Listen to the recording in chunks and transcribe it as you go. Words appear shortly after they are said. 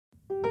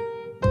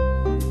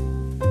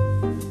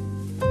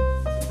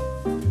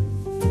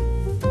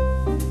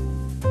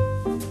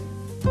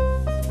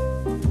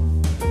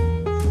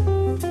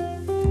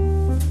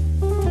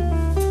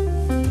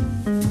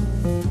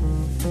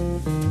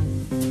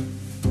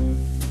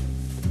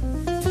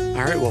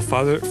All right. Well,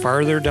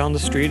 farther down the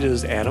street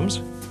is Adams.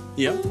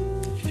 Yep.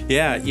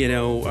 Yeah.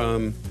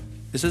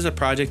 This is a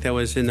project that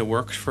was in the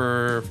works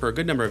for a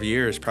good number of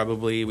years.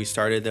 Probably we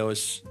started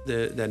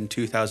that in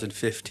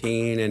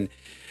 2015, and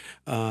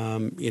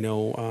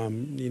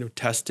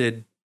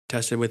tested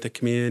with the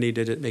community.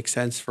 Did it make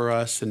sense for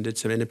us? And did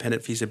some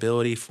independent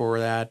feasibility for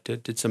that.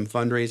 Did some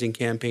fundraising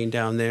campaign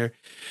down there.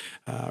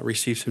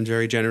 Received some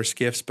very generous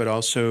gifts, but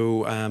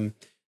also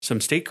some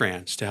state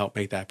grants to help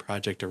make that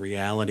project a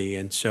reality.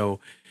 And so,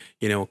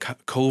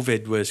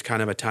 COVID was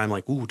kind of a time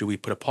like, ooh, do we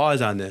put a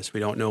pause on this? We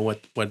don't know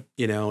what there's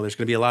going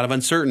to be a lot of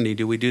uncertainty.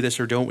 Do we do this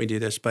or don't we do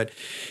this? But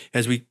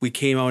as we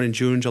came out in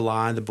June,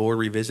 July, the board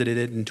revisited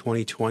it in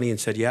 2020 and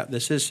said, yeah,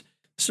 this is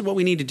what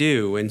we need to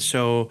do. And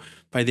so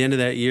by the end of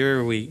that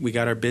year, we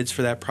got our bids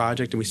for that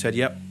project and we said,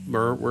 yep,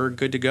 we're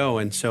good to go.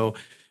 And so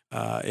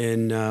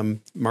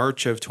in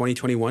March of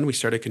 2021, we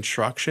started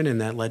construction,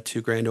 and that led to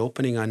grand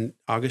opening on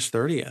August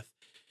 30th.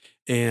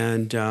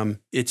 And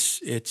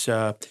it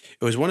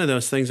was one of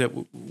those things that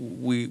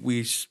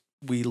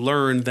we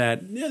learned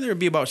that there would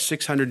be about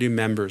 600 new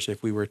members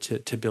if we were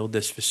to build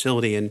this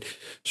facility. And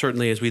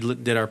certainly as we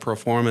did our pro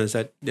formas,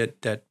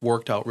 that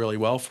worked out really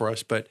well for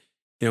us. But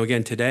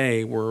again,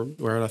 today we're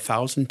at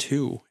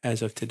 1,002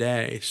 as of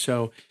today.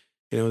 So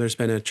there's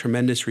been a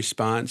tremendous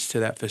response to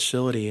that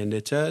facility, and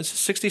it's a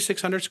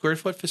 6,600 square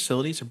foot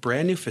facility. It's a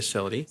brand new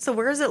facility. So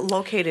where is it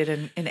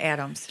located in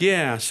Adams?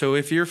 Yeah, so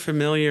if you're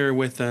familiar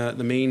with the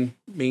main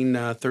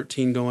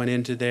 13 going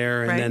into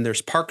there, and then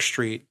there's Park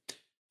Street,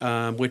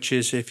 which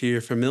is, if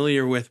you're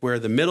familiar with where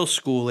the middle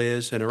school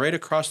is, and right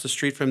across the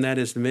street from that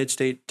is the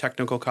Mid-State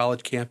Technical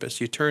College campus.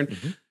 You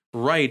turn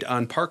right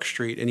on Park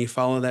Street, and you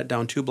follow that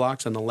down 2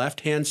 blocks. On the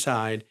left-hand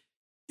side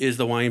is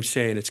the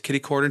YMCA, and it's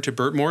kitty-corner to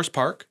Burt Morris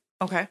Park.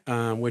 Okay.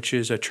 Which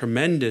is a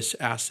tremendous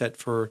asset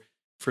for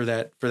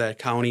that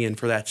county and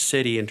for that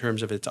city in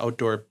terms of its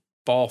outdoor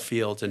ball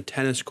fields and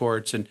tennis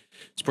courts and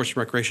sports and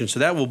recreation. So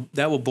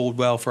that will bode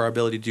well for our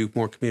ability to do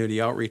more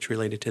community outreach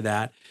related to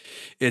that.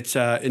 It's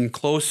in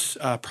close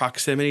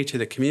proximity to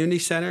the community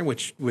center,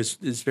 which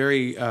is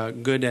very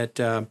good at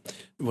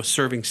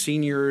serving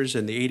seniors,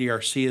 and the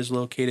ADRC is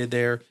located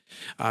there.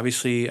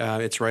 Obviously,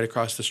 it's right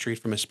across the street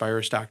from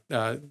Aspire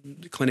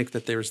clinic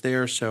that there's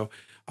there. So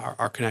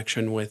our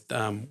connection with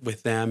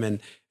them and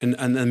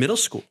the middle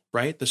school,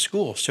 right? The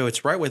school. So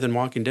it's right within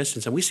walking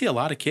distance. And we see a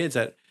lot of kids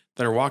that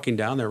are walking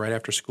down there right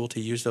after school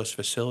to use those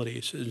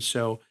facilities. And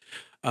so,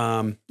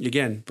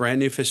 again, brand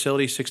new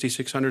facility,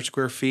 6,600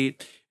 square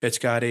feet. It's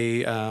got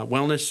a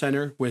wellness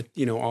center with,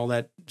 all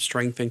that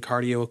strength and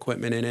cardio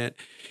equipment in it.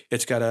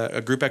 It's got a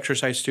group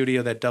exercise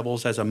studio that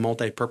doubles as a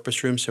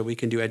multi-purpose room, so we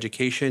can do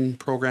education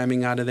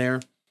programming out of there.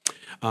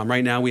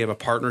 Right now we have a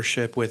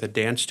partnership with a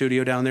dance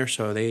studio down there.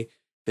 So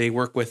they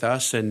work with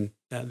us, and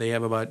they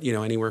have about,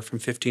 anywhere from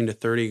 15 to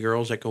 30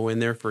 girls that go in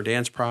there for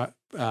dance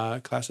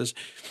classes.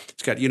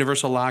 It's got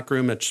universal locker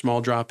room, a small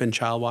drop-in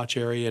child watch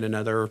area, and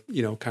another,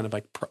 kind of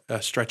like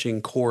a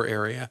stretching core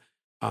area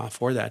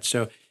for that.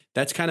 So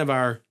that's kind of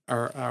our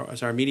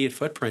immediate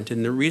footprint.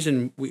 And the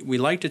reason we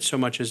liked it so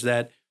much is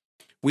that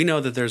we know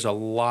that there's a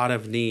lot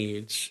of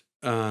needs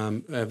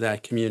of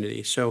that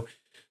community. So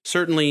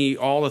certainly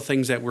all the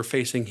things that we're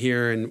facing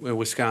here in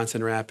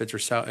Wisconsin Rapids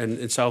or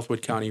in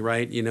Southwood County,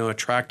 right?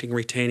 Attracting,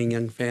 retaining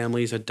young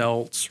families,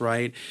 adults,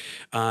 right?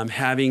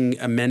 Having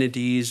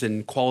amenities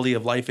and quality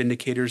of life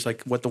indicators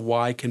like what the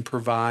Y can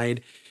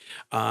provide,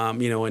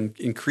 and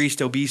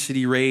increased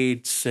obesity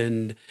rates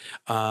and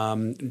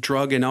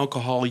drug and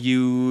alcohol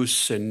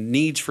use and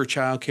needs for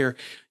childcare,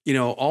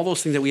 all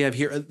those things that we have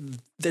here,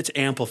 that's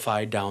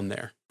amplified down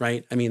there,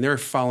 right? I mean, they're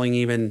falling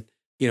even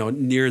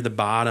near the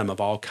bottom of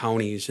all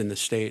counties in the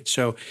state.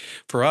 So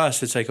for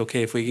us, it's like,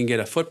 okay, if we can get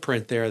a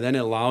footprint there, then it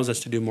allows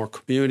us to do more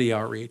community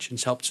outreach and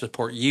help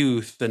support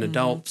youth and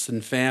adults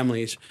and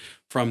families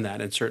from that.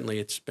 And certainly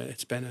it's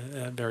been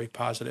a very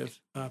positive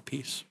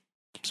piece.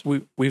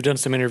 So we've done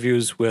some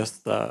interviews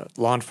with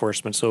law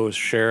enforcement, so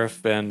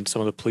sheriff and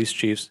some of the police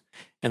chiefs,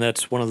 and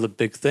that's one of the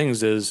big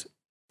things is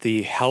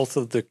the health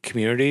of the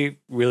community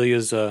really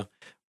is a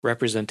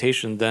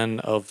representation then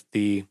of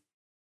the,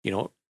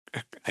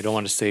 I don't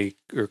want to say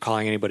you're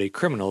calling anybody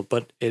criminal,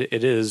 but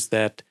it is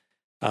that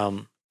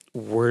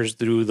where's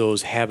do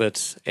those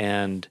habits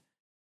and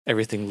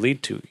everything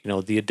lead to,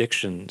 the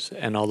addictions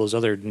and all those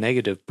other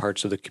negative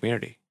parts of the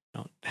community.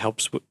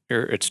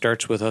 It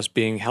starts with us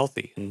being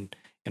healthy in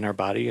our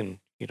body, and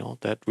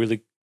that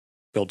really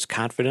builds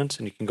confidence,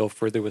 and you can go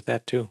further with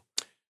that too.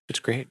 It's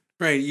great.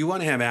 Right. You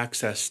want to have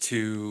access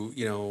to,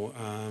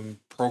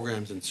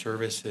 programs and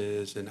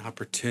services and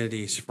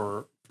opportunities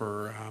for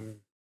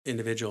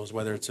individuals,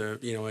 whether it's a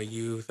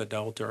youth,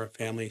 adult, or a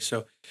family.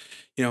 So,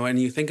 and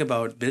you think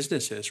about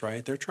businesses,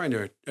 right? They're trying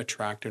to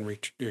attract and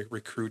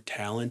recruit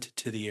talent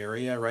to the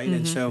area, right?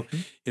 And so,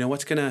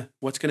 what's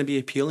gonna be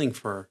appealing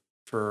for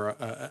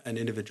an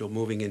individual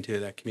moving into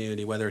that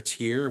community, whether it's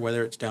here or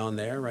whether it's down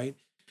there, right?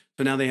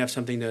 So now they have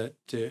something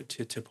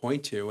to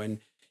point to, and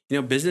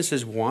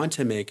businesses want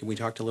to make, and we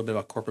talked a little bit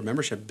about corporate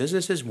membership,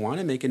 businesses want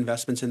to make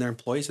investments in their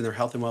employees and their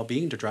health and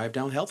well-being to drive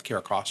down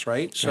healthcare costs,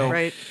 right? So,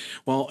 Right.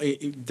 well,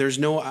 there's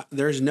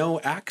no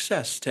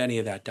access to any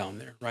of that down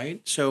there,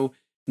 right? So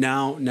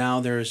now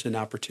there's an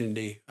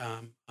opportunity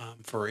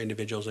for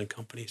individuals and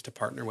companies to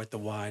partner with the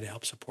Y to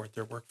help support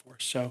their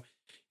workforce. So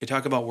you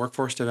talk about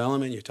workforce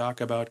development, you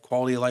talk about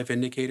quality of life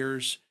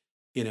indicators.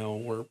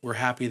 We're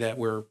happy that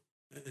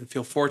and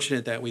feel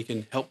fortunate that we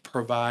can help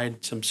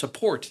provide some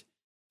support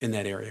in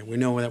that area. We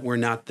know that we're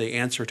not the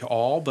answer to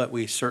all, but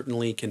we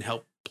certainly can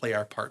help play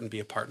our part and be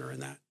a partner in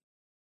that.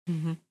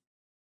 Mm-hmm.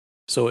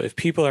 So if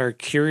people are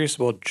curious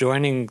about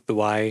joining the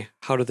Y,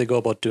 how do they go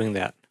about doing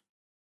that?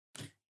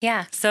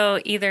 Yeah. So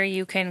either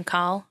you can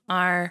call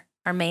our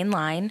main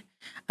line,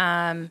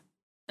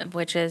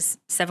 which is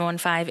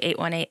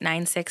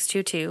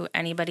 715-818-9622.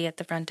 Anybody at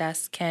the front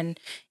desk can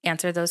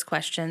answer those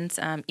questions,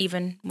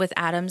 even with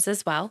Adams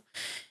as well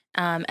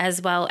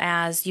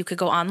as you could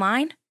go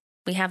online.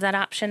 We have that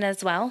option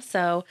as well.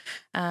 So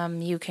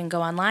you can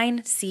go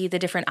online, see the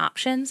different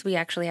options. We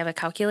actually have a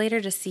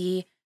calculator to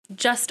see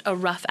just a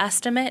rough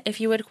estimate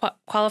if you would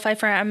qualify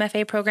for our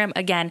MFA program.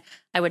 Again,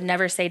 I would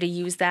never say to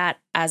use that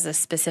as a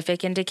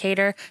specific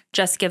indicator,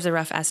 just gives a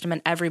rough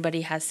estimate.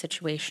 Everybody has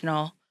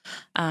situational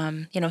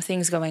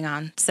things going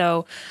on.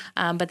 So,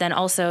 but then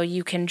also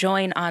you can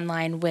join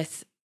online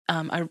with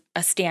a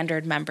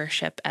standard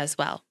membership as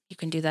well. You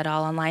can do that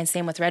all online.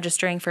 Same with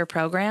registering for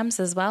programs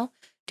as well.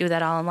 Do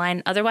that all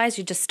online. Otherwise,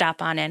 you just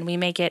stop on in. We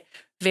make it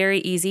very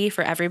easy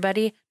for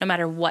everybody, no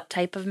matter what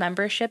type of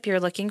membership you're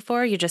looking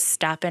for. You just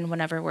stop in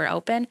whenever we're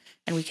open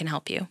and we can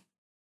help you.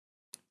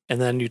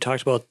 And then you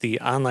talked about the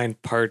online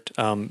part.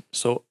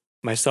 So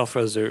myself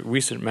as a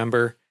recent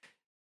member,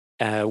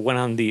 went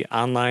on the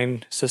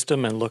online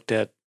system and looked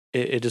at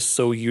it. It is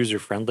so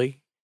user-friendly,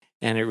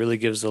 and it really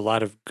gives a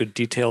lot of good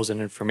details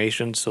and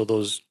information. So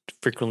those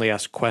frequently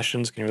asked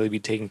questions can really be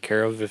taken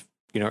care of if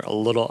you're a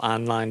little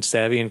online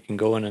savvy and can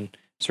go in and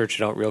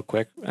search it out real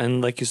quick.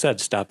 And like you said,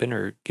 stop in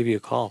or give you a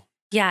call.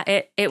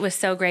 Yeah, it was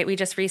so great. We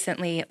just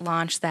recently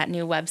launched that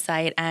new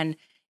website, and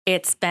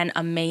it's been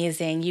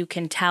amazing. You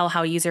can tell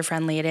how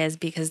user-friendly it is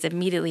because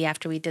immediately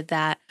after we did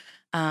that,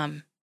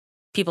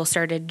 people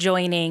started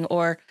joining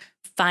or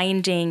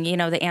finding,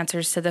 the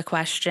answers to the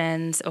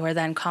questions, or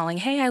then calling,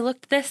 hey, I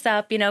looked this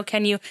up,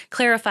 can you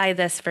clarify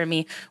this for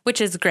me?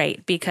 Which is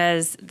great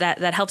because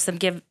that helps them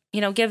give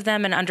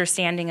them an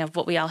understanding of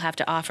what we all have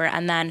to offer.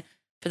 And then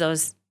for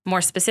those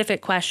more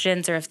specific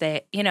questions, or if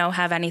they,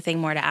 have anything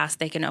more to ask,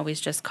 they can always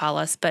just call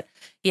us. But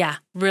yeah,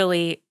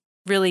 really,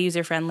 really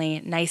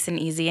user-friendly, nice and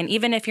easy. And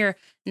even if you're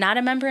not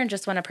a member and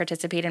just want to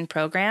participate in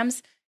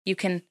programs, you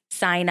can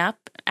sign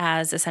up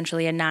as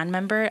essentially a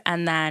non-member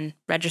and then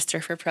register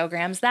for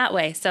programs that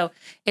way. So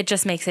it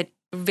just makes it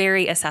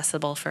very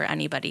accessible for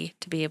anybody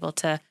to be able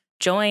to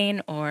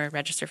join or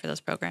register for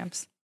those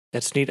programs.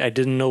 That's neat. I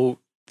didn't know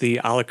the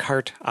a la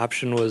carte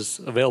option was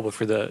available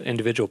for the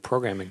individual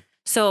programming.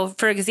 So,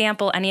 for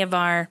example, any of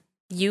our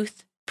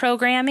youth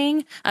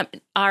programming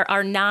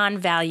are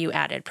non-value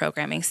added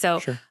programming. So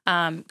Sure.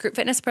 Group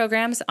fitness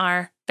programs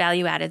are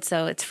value added.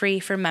 So it's free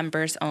for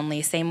members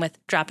only. Same with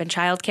drop-in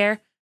childcare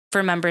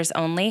for members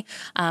only.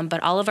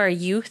 But all of our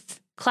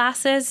youth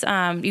classes,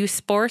 youth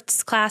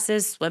sports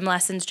classes, swim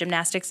lessons,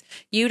 gymnastics,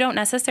 you don't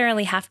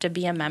necessarily have to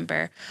be a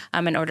member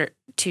in order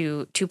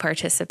to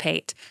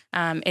participate.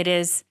 It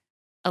is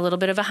a little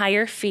bit of a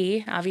higher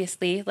fee,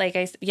 obviously. Like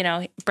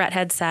Brett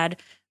had said,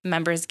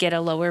 members get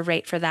a lower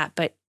rate for that.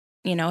 But,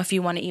 if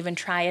you want to even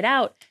try it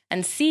out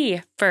and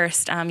see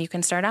first, you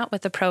can start out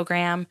with the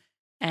program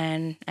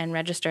and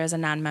register as a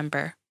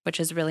non-member, which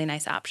is a really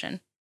nice option.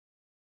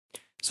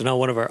 So now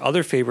one of our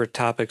other favorite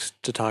topics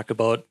to talk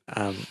about,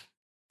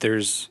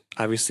 there's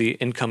obviously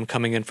income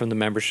coming in from the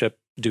membership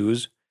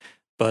dues,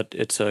 but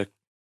it's a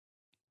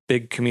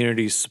big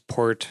community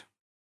support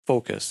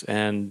focus,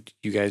 and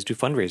you guys do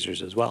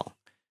fundraisers as well.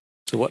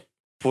 So what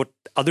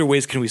other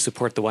ways can we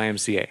support the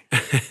YMCA?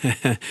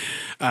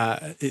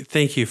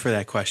 Thank you for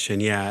that question.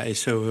 Yeah.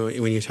 So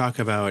when you talk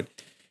about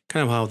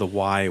kind of how the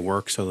Y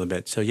works a little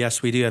bit. So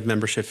yes, we do have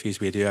membership fees.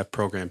 We do have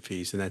program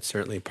fees, and that's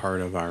certainly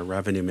part of our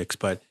revenue mix.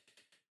 But,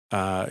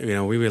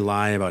 we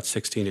rely about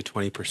 16 to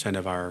 20%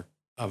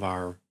 of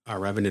our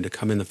revenue to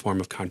come in the form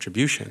of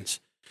contributions.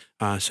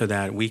 So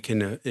that we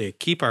can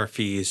keep our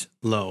fees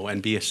low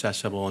and be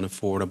accessible and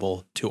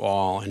affordable to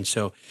all. And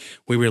so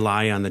we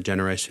rely on the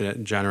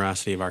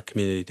generosity of our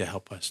community to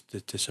help us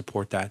to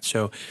support that.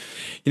 So,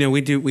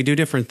 we do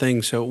different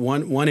things. So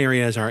one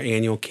area is our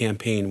annual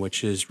campaign,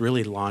 which is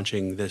really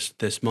launching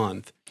this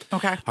month.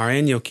 Okay. Our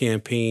annual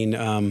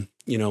campaign,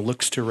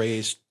 looks to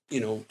raise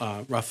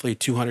roughly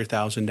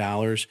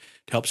 $200,000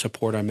 to help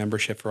support our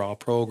Membership for All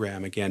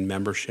program. Again,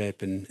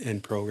 membership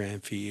and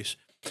program fees.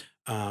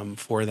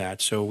 For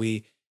that. So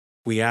we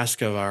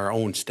ask of our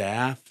own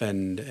staff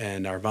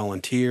and our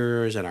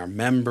volunteers and our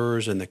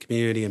members and the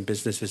community and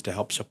businesses to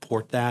help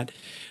support that.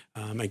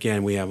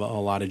 Again, we have a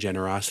lot of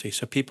generosity.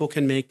 So people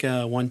can make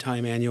a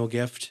one-time annual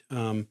gift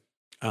or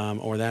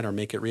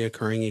make it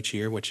reoccurring each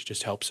year, which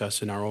just helps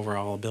us in our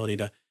overall ability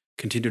to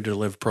continue to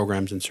deliver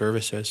programs and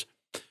services.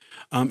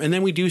 And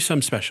then we do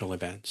some special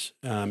events,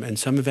 and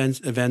some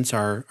events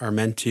are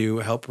meant to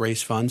help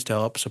raise funds to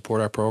help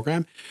support our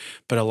program.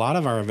 But a lot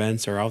of our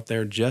events are out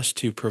there just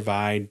to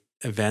provide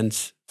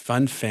events,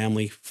 fun,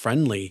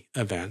 family-friendly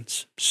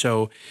events.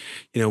 So,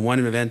 one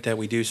event that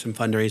we do some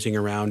fundraising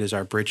around is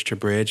our Bridge to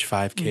Bridge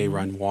 5K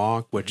Run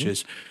Walk, which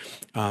is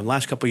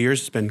last couple of years,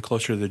 it's been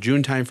closer to the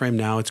June timeframe.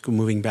 Now it's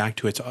moving back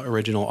to its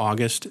original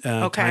August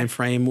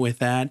timeframe with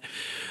that.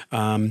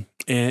 And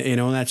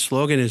that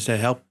slogan is to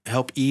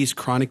help ease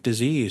chronic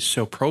disease.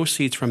 So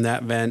proceeds from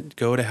that event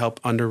go to help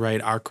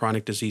underwrite our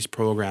chronic disease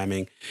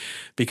programming.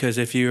 Because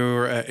if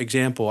you're,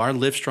 example, our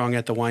Live Strong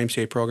at the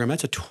YMCA program,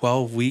 that's a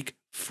 12-week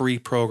free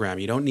program.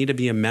 You don't need to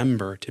be a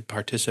member to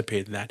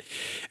participate in that.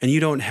 And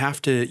you don't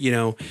have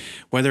to,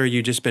 whether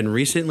you've just been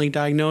recently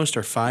diagnosed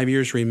or 5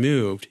 years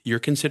removed, you're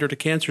considered a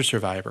cancer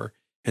survivor.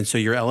 And so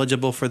you're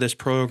eligible for this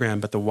program,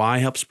 but the Y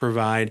helps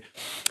provide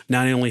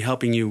not only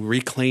helping you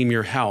reclaim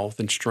your health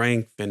and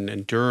strength and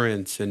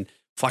endurance and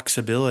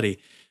flexibility,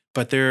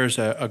 but there's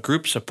a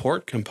group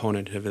support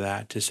component of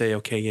that to say,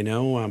 okay,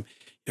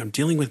 I'm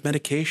dealing with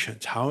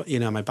medications. How,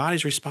 my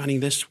body's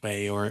responding this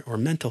way or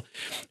mental.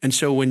 And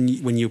so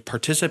when you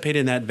participate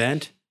in that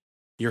event,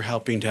 you're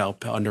helping to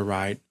help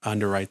underwrite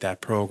that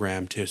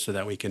program too, so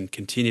that we can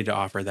continue to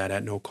offer that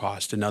at no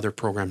cost and other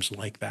programs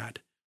like that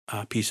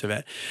piece of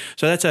it.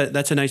 So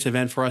that's a nice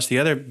event for us. The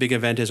other big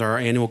event is our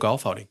annual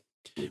golf outing,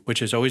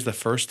 which is always the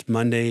first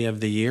Monday of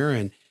the year.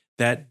 And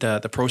that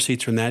the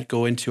proceeds from that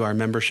go into our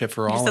membership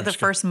for all. You said the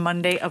first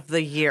Monday of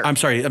the year. I'm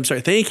sorry.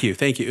 Thank you.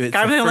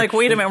 I'm like,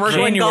 wait a minute. We're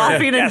going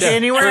golfing in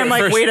January. I'm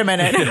like, wait a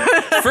minute.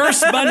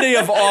 First Monday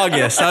of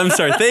August. I'm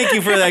sorry. Thank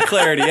you for that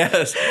clarity.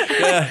 Yes.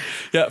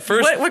 Yeah.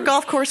 First. What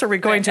golf course are we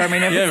going to? I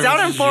mean, if it's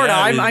down in Florida,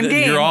 I'm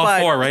game. You're all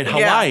for, right?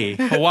 Hawaii,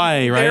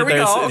 right? There we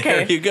go.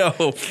 Okay. There you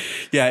go.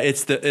 Yeah.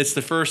 It's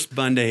the first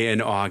Monday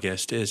in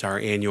August is our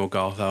annual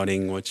golf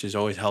outing, which is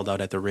always held out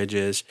at the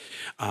Ridges.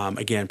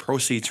 Again,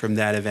 proceeds from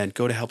that event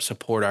go to help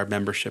support our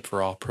membership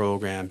for all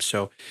programs.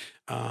 So,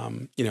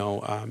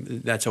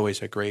 that's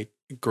always a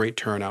great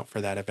turnout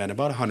for that event.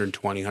 About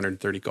 120,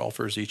 130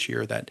 golfers each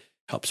year that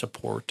help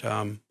support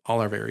all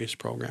our various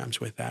programs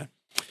with that.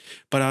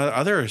 But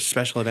other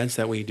special events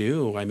that we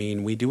do,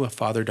 we do a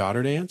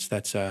father-daughter dance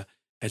that's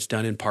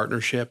done in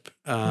partnership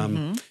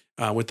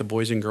with the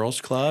Boys and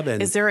Girls Club.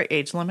 And is there an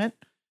age limit?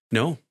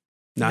 No,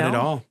 not at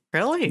all.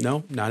 Really?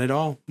 No, not at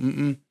all.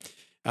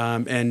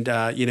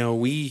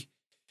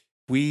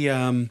 We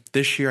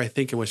this year, I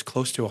think it was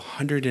close to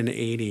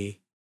 180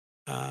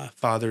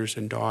 fathers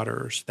and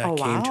daughters that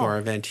came to our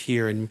event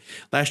here. And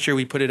last year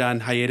we put it on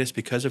hiatus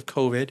because of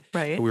COVID.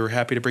 Right. But we were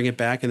happy to bring it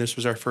back. And this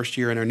was our first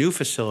year in our new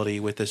facility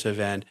with this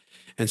event.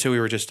 And so we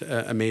were just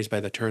amazed by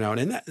the turnout.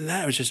 And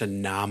that was just a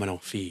nominal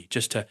fee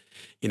just to,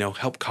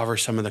 help cover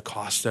some of the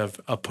cost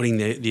of putting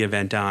the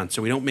event on.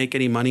 So we don't make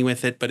any money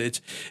with it, but it's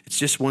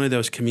just one of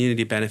those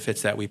community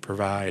benefits that we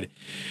provide.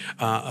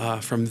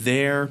 From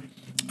there,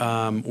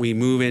 we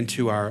move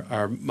into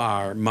our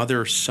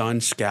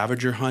mother-son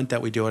scavenger hunt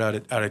that we do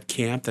out at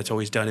camp. That's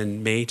always done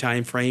in May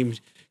timeframe,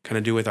 kind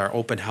of do with our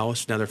open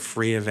house, another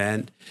free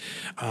event.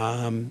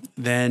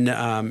 Then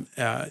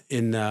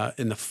in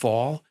the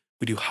fall,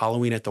 we do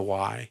Halloween at the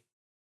Y.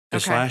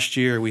 This last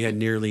year, we had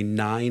nearly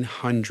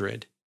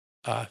 900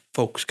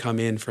 folks come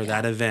in for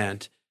that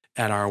event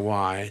at our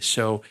Y.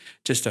 So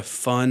just a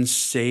fun,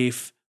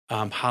 safe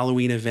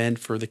Halloween event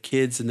for the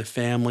kids and the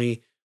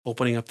family,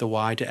 opening up the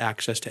Y to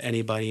access to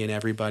anybody and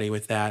everybody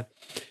with that.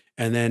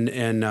 And then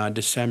in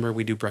December,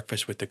 we do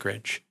Breakfast with the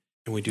Grinch.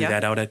 And we do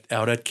that out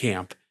at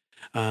camp.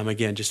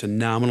 Again, just a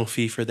nominal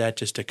fee for that,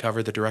 just to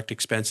cover the direct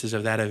expenses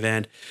of that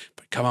event.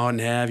 But come out and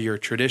have your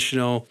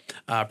traditional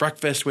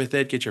breakfast with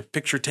it, get your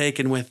picture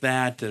taken with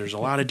that. There's a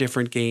lot of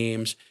different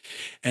games.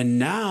 And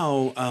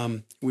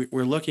now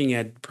we're looking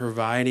at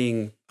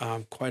providing,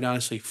 quite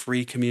honestly,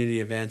 free community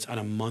events on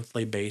a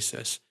monthly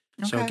basis.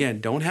 So again,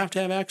 don't have to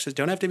have access,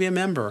 don't have to be a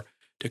member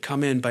to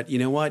come in. But you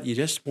know what? You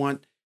just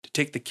want to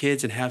take the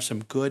kids and have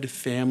some good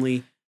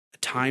family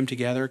time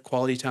together,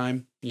 quality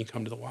time. You can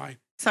come to the Y.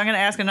 So I'm going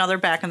to ask another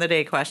back in the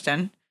day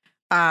question.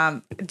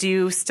 Do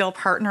you still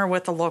partner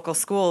with the local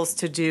schools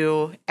to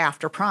do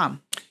after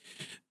prom?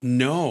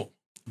 No,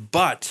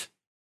 but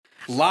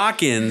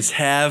lock-ins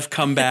have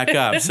come back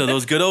up. So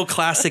those good old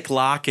classic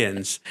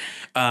lock-ins,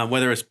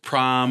 whether it's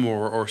prom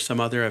or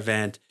some other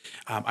event,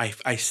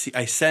 I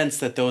sense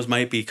that those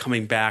might be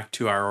coming back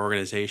to our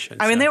organization.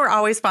 I mean, they were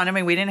always fun.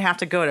 We didn't have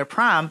to go to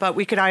prom, but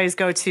we could always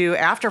go to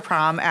after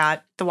prom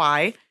at the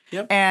Y.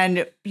 Yep.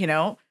 And,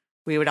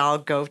 we would all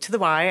go to the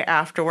Y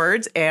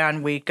afterwards,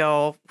 and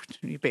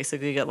you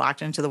basically get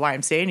locked into the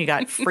YMCA, and you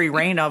got free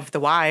reign of the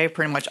Y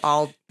pretty much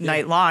all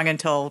night long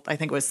until I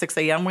think it was 6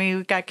 a.m.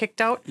 we got kicked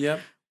out.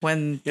 Yep.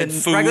 When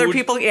the regular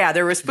people,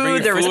 there was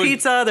food, there was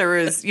pizza, there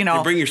was, You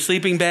bring your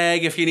sleeping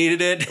bag if you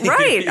needed it.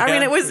 Right.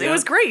 It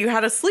was great. You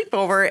had a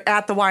sleepover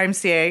at the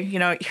YMCA.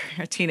 You're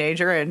a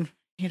teenager, and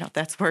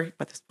that's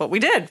what we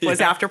did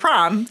was after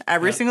prom.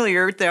 Every single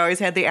year, they always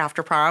had the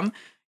after prom.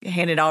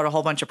 handed out a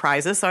whole bunch of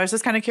prizes. So I was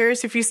just kind of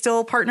curious if you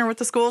still partner with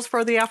the schools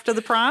for the after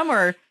the prom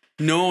or.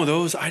 No,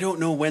 I don't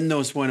know when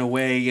those went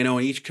away.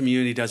 Each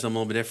community does them a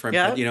little bit different.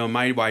 Yeah. But,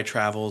 my Y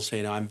travels,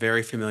 I'm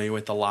very familiar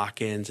with the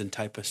lock-ins and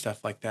type of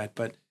stuff like that.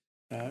 But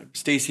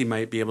Stacy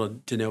might be able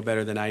to know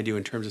better than I do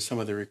in terms of some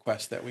of the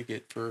requests that we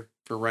get for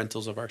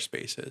rentals of our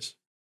spaces.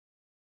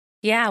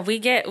 Yeah, we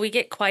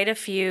get quite a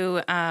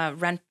few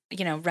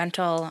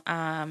rental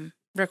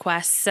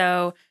requests.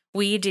 So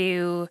we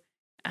do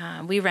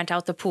we rent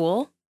out the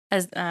pool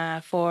as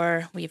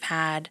we've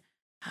had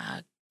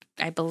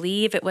I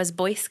believe it was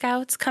Boy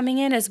Scouts coming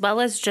in, as well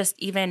as just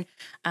even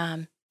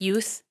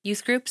youth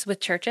groups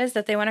with churches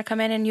that they want to come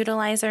in and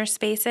utilize our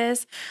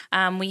spaces.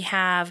 We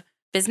have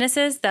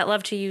businesses that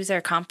love to use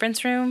our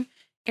conference room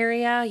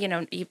area,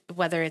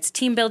 whether it's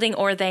team building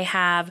or they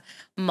have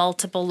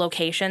multiple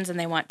locations and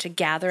they want to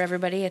gather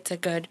everybody. It's a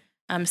good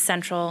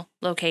central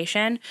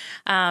location.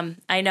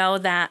 I know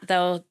that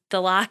though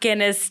the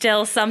lock-in is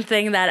still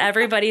something that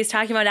everybody's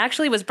talking about. It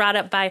actually was brought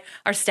up by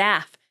our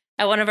staff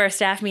at one of our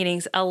staff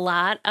meetings. A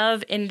lot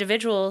of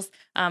individuals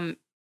are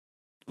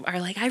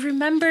like, I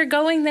remember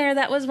going there.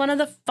 That was one of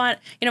the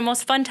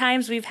most fun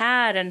times we've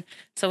had. And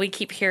so we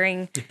keep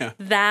hearing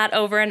that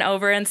over and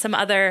over, and some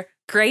other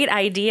great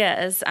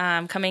ideas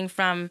coming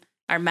from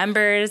our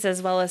members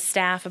as well as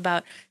staff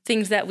about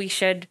things that we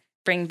should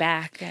bring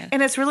back.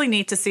 And it's really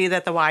neat to see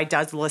that the Y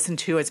does listen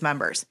to its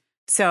members.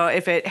 So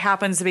if it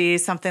happens to be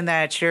something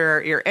that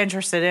you're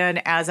interested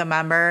in as a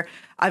member,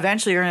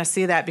 eventually you're going to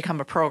see that become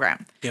a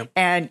program. Yep.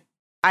 And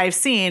I've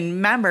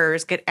seen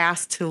members get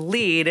asked to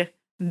lead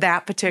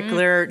that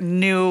particular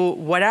new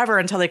whatever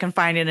until they can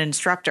find an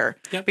instructor.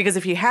 Yep. Because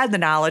if you had the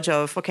knowledge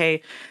of,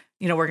 okay,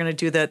 we're going to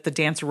do the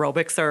dance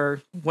aerobics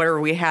or whatever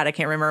we had, I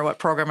can't remember what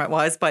program it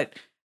was, but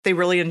they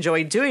really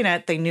enjoyed doing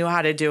it. They knew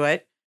how to do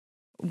it.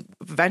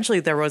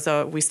 Eventually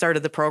we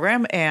started the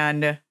program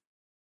and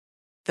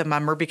the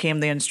member became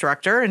the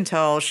instructor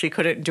until she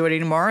couldn't do it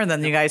anymore. And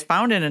then you guys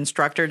found an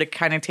instructor to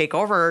kind of take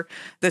over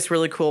this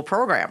really cool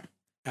program.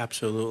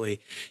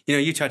 Absolutely.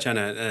 You touch on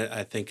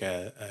I think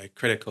a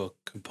critical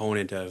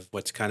component of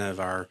what's kind of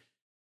our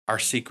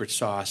secret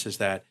sauce is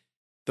that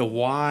the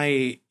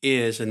Y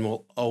is and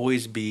will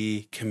always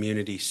be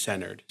community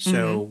centered.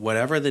 So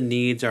whatever the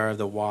needs are of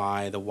the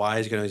Y is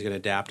always going to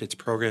adapt its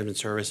programs and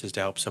services to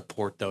help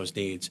support those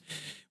needs.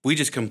 We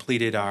just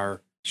completed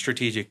our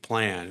strategic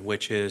plan,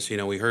 which is,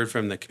 we heard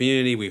from the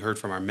community, we heard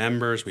from our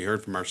members, we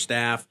heard from our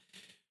staff.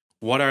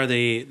 What are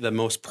the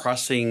most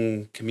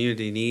pressing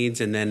community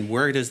needs? And then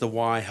where does the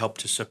Y help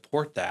to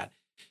support that?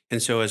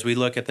 And so as we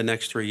look at the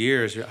next 3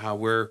 years, how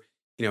we're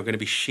going to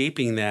be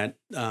shaping that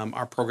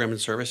our program and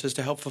services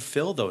to help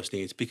fulfill those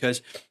needs,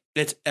 because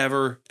it's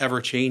ever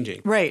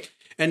changing. Right.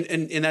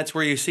 And that's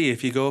where you see,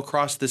 if you go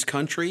across this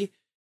country,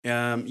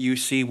 you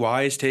see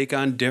Ys take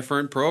on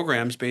different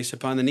programs based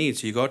upon the needs.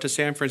 So you go out to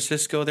San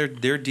Francisco,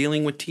 they're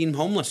dealing with teen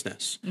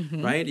homelessness,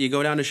 right? You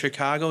go down to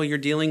Chicago, you're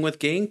dealing with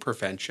gang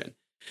prevention.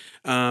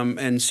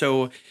 And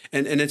so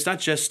it's not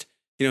just,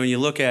 you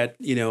look at,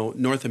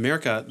 North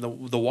America, the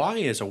Y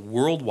is a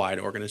worldwide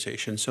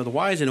organization. So the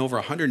Y is in over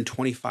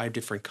 125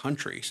 different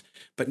countries.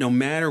 But no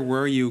matter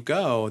where you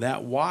go,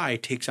 that Y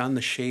takes on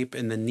the shape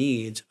and the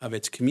needs of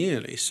its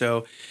community.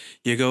 So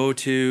you go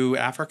to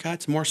Africa,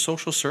 it's more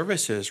social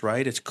services,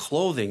 right? It's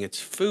clothing, it's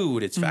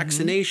food, it's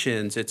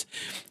vaccinations, it's,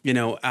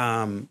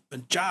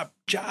 job,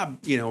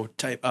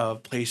 type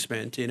of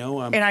placement,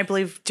 And I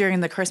believe during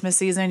the Christmas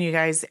season, you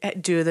guys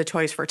do the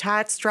Toys for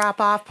Tots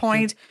drop-off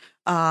point.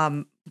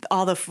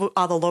 All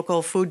the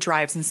local food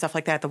drives and stuff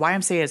like that. The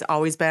YMCA has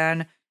always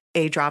been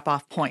a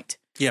drop-off point.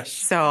 Yes.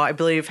 So I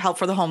believe Help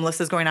for the Homeless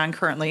is going on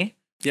currently.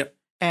 Yep.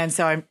 And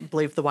so I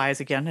believe the Y is,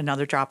 again,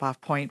 another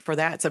drop-off point for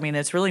that. So, I mean,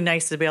 it's really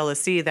nice to be able to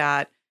see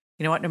that,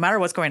 no matter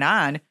what's going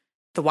on,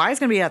 the Y is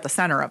going to be at the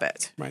center of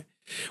it. Right.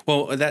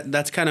 Well,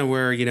 that's kind of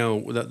where,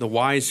 the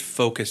Y's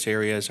focus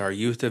areas are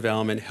youth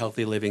development,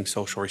 healthy living,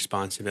 social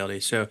responsibility.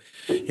 So,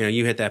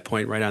 you hit that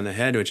point right on the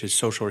head, which is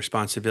social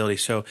responsibility.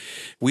 So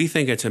we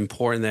think it's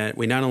important that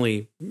we not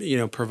only,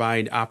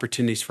 provide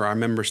opportunities for our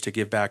members to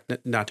give back,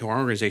 not to our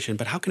organization,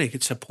 but how can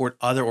it support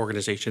other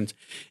organizations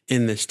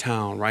in this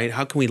town, right?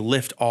 How can we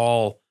lift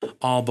all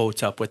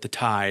boats up with the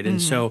tide?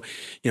 And so,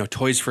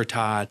 Toys for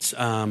Tots,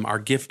 our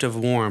gift of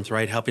warmth,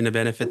 right? Helping to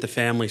benefit the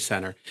family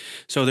center.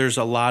 So there's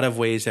a lot of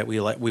ways that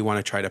we want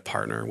to try to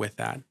partner with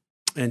that.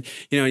 And,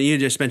 you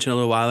just mentioned a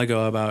little while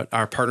ago about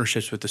our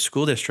partnerships with the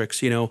school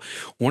districts.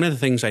 One of the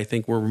things I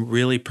think we're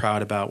really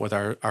proud about with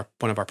our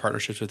one of our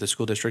partnerships with the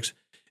school districts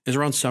is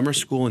around summer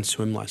school and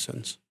swim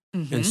lessons.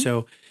 And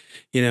so,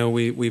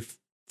 we've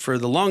for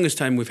the longest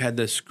time, we've had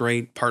this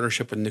great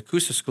partnership with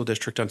Nakusa School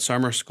District on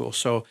summer school.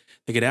 So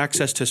they get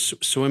access to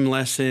swim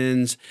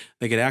lessons,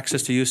 they get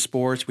access to youth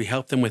sports. We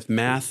help them with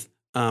math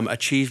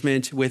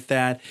achievement with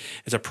that.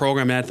 It's a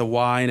program at the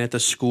Y and at the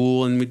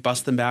school, and we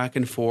bust them back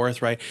and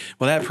forth, right?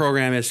 Well, that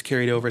program is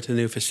carried over to the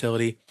new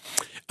facility.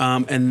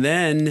 And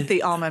then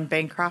the Almond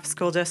Bancroft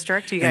School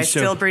District, you guys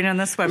still bring in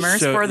the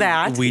swimmers for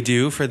that? We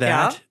do for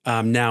that.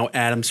 Now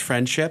Adams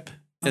Friendship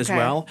as Okay.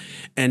 well.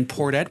 And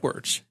Port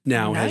Edwards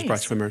now has brought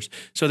Nice. swimmers.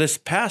 So this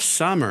past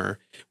summer,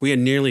 we had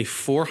nearly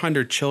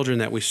 400 children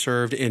that we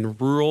served in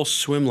rural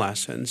swim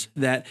lessons,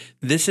 that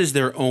this is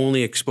their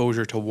only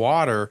exposure to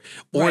water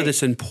or Right.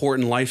 this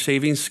important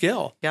life-saving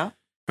skill. Yeah.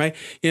 Right.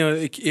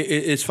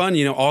 It's fun.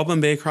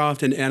 Alban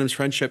Baycroft and Adams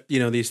Friendship,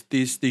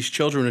 these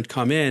children would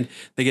come in,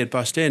 they get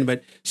bussed in,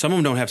 but some of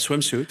them don't have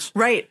swimsuits,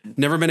 Right.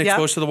 never been Yep.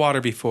 exposed to the water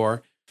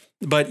before.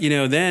 But,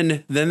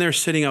 then they're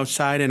sitting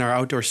outside in our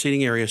outdoor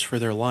seating areas for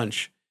their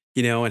lunch,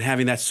 and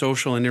having that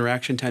social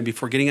interaction time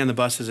before getting on the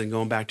buses and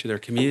going back to their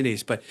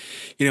communities. But,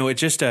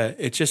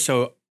 it's just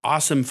so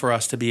awesome for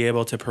us to be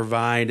able to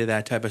provide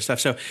that type of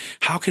stuff. So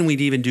how can we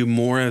even do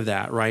more of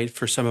that, right,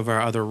 for some of our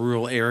other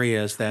rural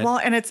areas that Well,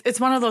 and it's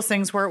one of those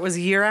things where it was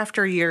year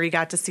after year, you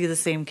got to see the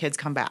same kids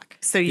come back.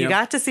 So you Yep.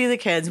 got to see the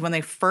kids when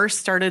they first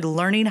started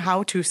learning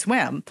how to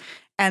swim.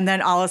 And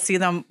then all see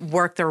them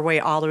work their way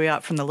all the way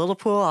up from the little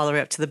pool, all the way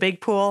up to the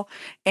big pool,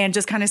 and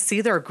just kind of see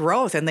their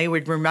growth. And they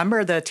would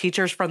remember the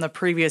teachers from the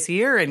previous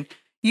year. And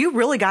you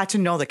really got to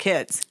know the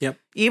kids. Yep.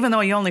 Even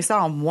though you only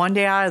saw them one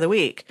day out of the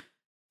week,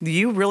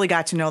 you really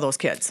got to know those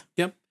kids.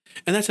 Yep.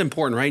 And that's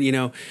important, right?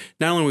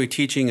 Not only are we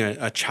teaching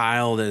a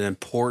child an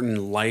important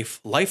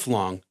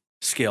lifelong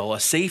skill, a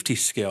safety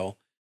skill,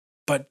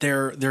 but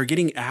they're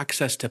getting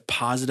access to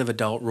positive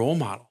adult role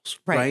models,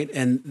 Right. right?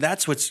 And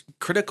that's what's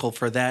critical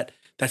for that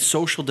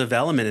social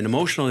development and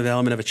emotional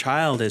development of a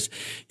child is,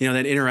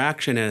 that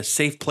interaction, a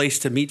safe place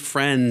to meet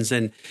friends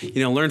and,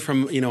 learn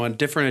from, a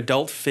different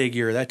adult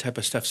figure, that type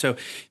of stuff. So,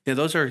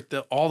 those are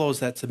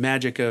that's the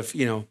magic of,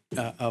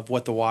 of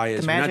what the Y is.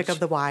 The We're not magic of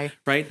the why.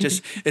 right?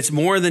 Just it's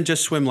more than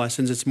just swim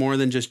lessons. It's more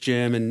than just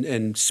gym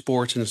and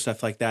sports and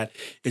stuff like that.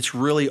 It's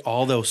really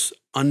all those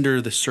under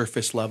the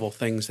surface level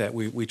things that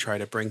we try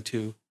to bring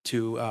to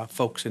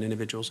folks and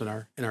individuals in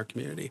our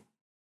community.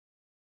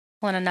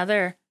 Well, and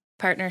another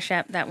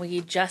partnership that we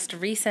just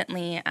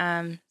recently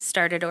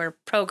started or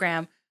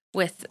program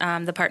with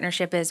the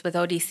partnership is with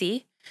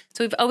ODC.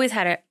 So we've always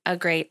had a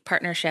great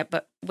partnership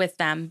with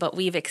them, but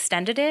we've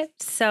extended it.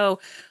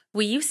 So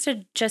we used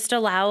to just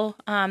allow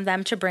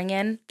them to bring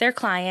in their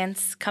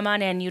clients, come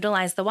on in,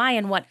 utilize the Y.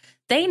 And what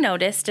they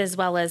noticed, as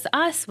well as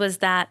us, was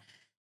that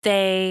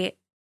their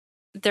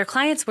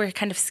clients were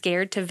kind of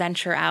scared to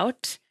venture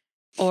out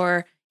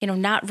or,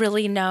 not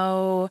really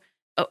know,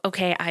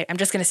 okay, I'm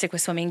just going to stick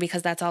with swimming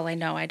because that's all I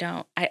know.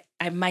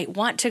 I might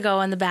want to go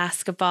on the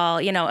basketball,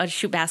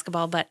 shoot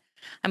basketball, but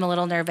I'm a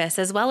little nervous,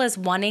 as well as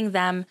wanting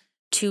them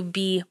to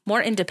be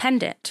more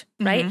independent,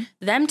 right? Mhm.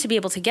 Them to be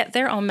able to get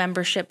their own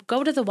membership,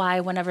 go to the Y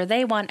whenever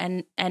they want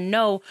and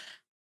know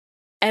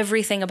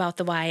everything about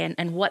the Y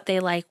and what they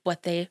like,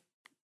 what they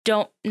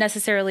don't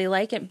necessarily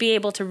like, and be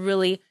able to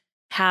really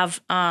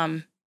have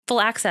full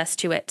access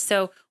to it.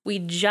 So we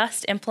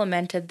just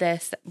implemented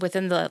this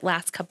within the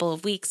last couple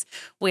of weeks,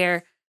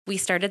 where we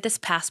started this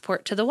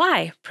Passport to the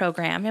Y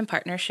program in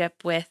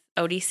partnership with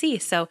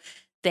ODC. So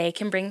they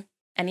can bring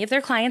any of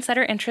their clients that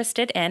are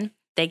interested in,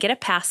 they get a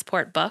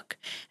passport book,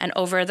 and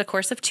over the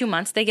course of 2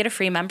 months, they get a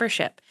free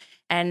membership.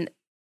 And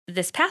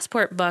this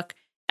passport book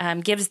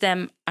gives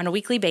them on a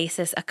weekly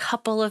basis a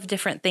couple of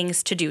different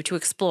things to do, to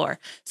explore.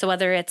 So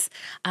whether it's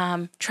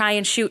try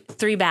and shoot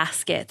 3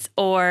 baskets,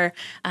 or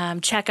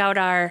check out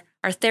our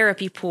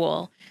therapy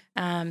pool,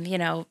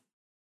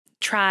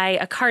 try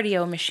a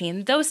cardio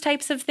machine, those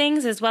types of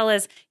things, as well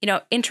as,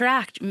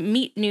 interact,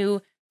 meet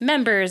new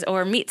members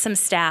or meet some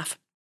staff.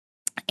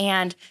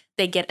 And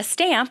they get a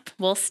stamp.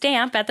 We'll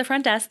stamp at the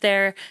front desk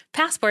their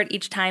passport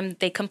each time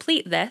they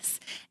complete this.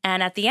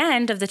 And at the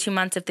end of the 2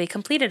 months, if they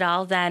complete it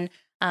all, then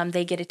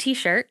they get a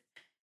T-shirt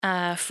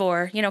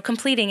for,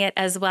 completing it,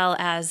 as well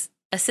as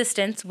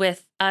assistance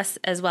with us,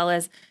 as well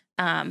as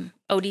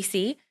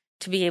ODC,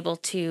 to be able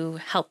to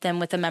help them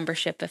with a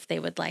membership if they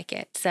would like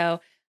it. So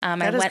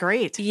That is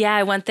great. Yeah,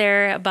 I went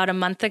there about a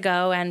month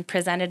ago and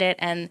presented it,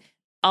 and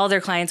all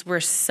their clients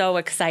were so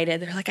excited.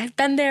 They're like, I've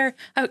been there.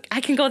 I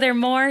can go there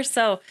more.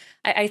 So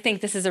I think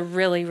this is a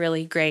really,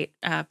 really great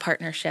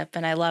partnership.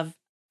 And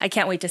I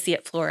can't wait to see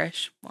it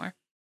flourish more.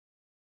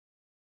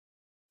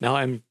 Now,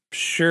 I'm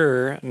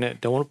sure, and I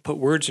don't want to put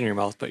words in your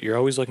mouth, but you're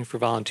always looking for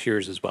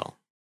volunteers as well.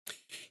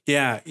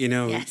 Yeah,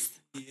 Yes.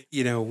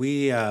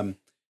 we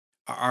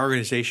our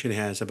organization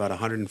has about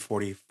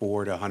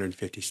 144 to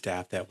 150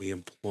 staff that we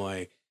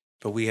employ,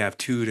 but we have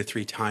 2 to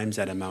 3 times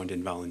that amount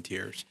in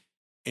volunteers.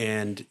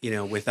 And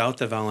without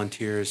the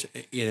volunteers,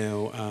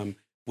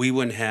 we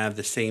wouldn't have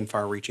the same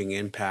far-reaching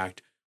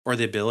impact or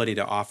the ability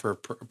to offer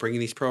bringing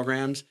these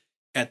programs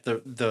at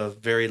the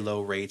very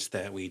low rates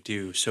that we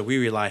do. So we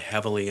rely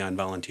heavily on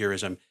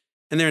volunteerism,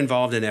 and they're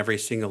involved in every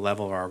single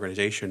level of our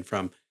organization,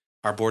 from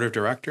our board of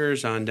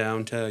directors on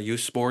down to youth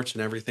sports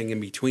and everything in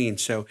between.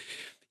 So,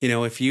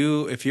 if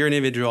you're an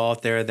individual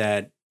out there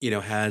that,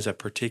 has a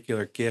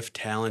particular gift,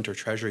 talent, or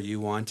treasure you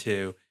want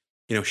to,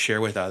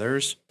 share with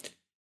others,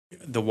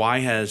 the Y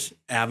has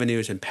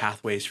avenues and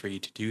pathways for you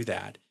to do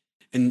that.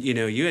 And,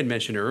 you had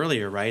mentioned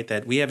earlier, right,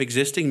 that we have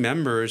existing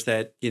members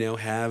that,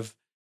 have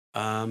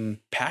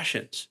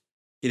passions,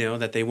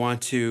 that they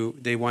want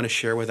to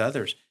share with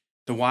others.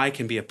 the Y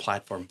can be a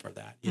platform for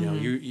that. You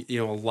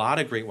know, a lot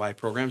of great Y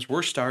programs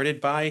were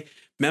started by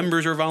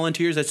members or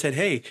volunteers that said,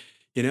 hey,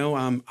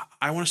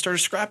 I want to start a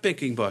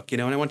scrapbooking book,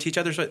 and I want to teach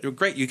others.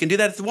 Great, you can do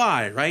that at the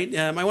Y, right?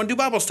 I want to do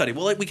Bible study.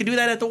 Well, we can do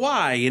that at the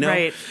Y,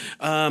 Right.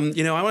 I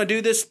want to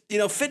do this,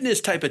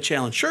 fitness type of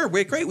challenge. Sure,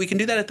 great, we can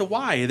do that at the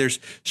Y. There's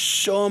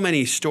so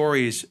many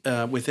stories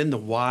within the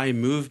Y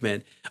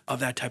movement of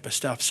that type of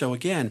stuff. So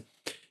again,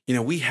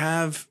 we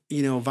have,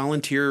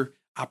 volunteer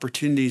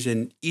opportunities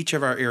in each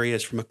of our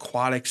areas, from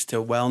aquatics to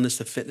wellness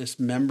to fitness,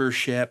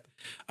 membership,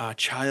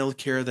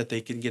 childcare that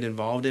they can get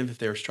involved in if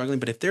they're struggling.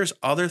 But if there's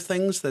other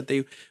things that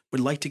they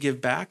would like to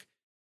give back,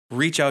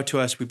 reach out to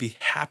us. We'd be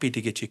happy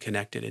to get you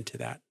connected into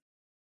that.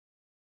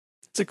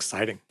 It's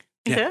exciting.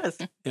 It Yeah. is.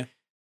 Yeah.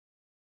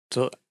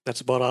 So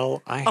that's about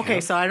all I have.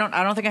 Okay, so I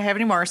don't think I have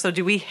any more. So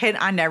do we hit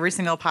on every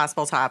single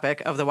possible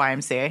topic of the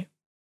YMCA?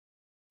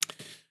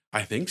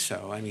 I think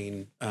so. I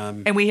mean,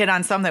 And we hit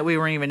on some that we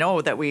weren't even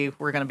know that we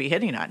were going to be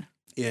hitting on.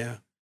 yeah.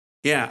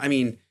 I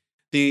mean,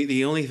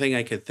 the only thing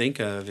I could think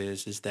of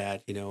is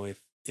that,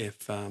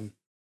 if our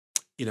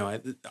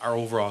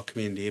overall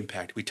community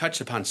impact, we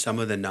touched upon some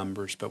of the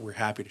numbers, but we're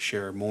happy to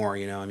share more.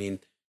 I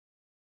mean,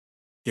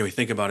 we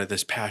think about it.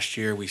 This past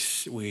year, we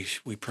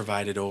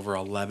provided over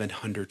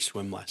 1,100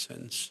 swim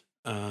lessons.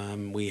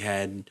 We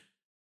had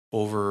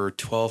over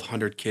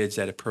 1,200 kids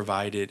that have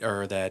provided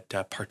or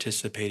that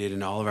participated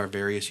in all of our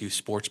various youth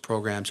sports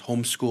programs,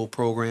 homeschool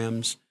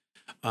programs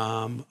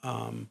out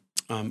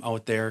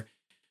there.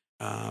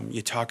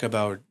 You talk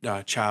about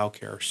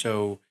childcare.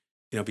 So,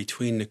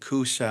 between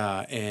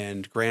Nakusa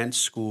and Grant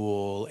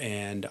School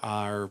and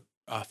our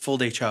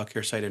full-day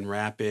childcare site in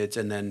Rapids,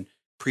 and then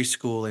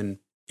preschool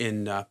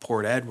in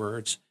Port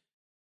Edwards,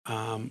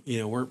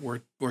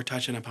 we're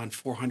touching upon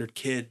 400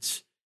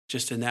 kids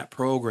just in that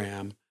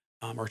program.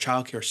 Or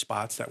childcare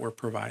spots that we're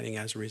providing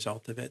as a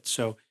result of it.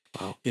 So,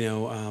 Wow.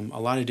 A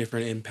lot of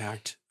different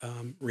impact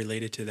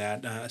related to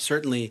that.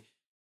 Certainly,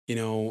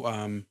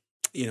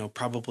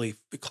 probably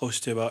close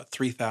to about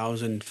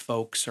 3,000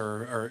 folks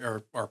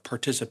or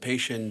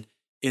participation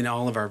in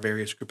all of our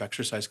various group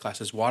exercise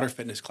classes. Water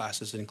fitness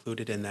classes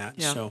included in that.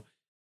 Yeah. So,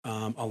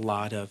 a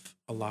lot of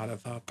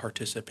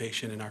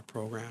participation in our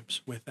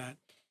programs with that.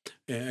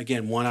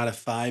 Again, 1 out of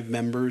 5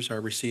 members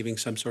are receiving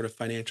some sort of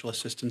financial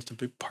assistance to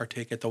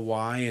partake at the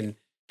Y, and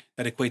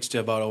that equates to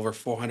about over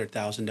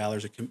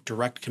 $400,000 of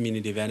direct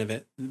community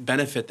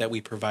benefit that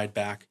we provide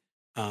back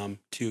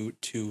to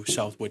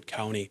Southwood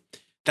County.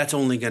 That's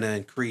only going to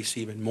increase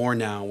even more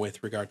now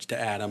with regards to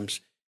Adams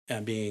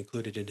being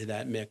included into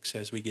that mix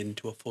as we get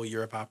into a full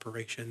year of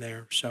operation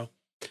there. So,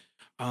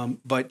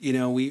 but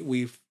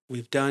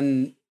we've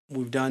done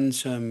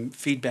some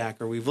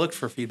feedback, or we've looked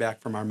for feedback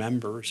from our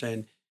members,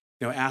 and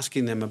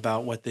asking them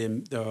about what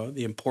the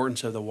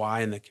importance of the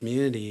Y in the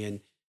community. And,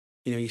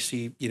 you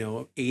see,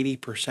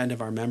 80%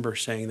 of our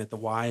members saying that the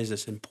Y is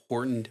this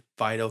important,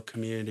 vital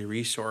community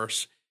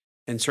resource.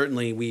 And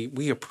certainly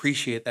we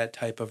appreciate that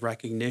type of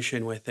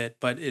recognition with it,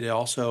 but it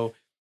also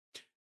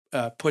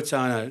puts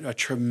on a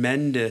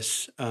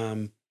tremendous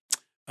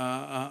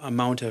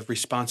amount of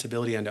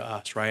responsibility onto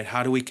us, right?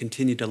 How do we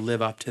continue to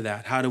live up to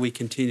that? How do we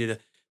continue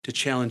to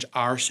challenge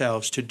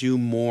ourselves to do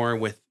more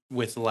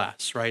with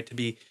less, right? To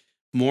be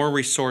more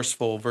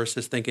resourceful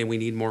versus thinking we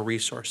need more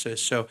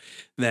resources, so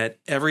that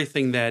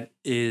everything that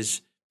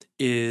is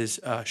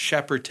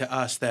shepherd to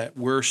us, that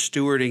we're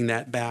stewarding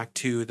that back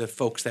to the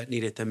folks that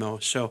need it the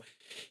most. So,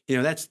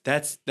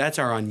 that's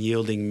our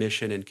unyielding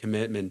mission and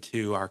commitment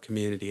to our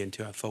community and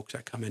to our folks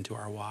that come into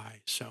our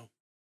Y. So,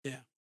 yeah.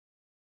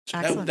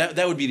 Excellent.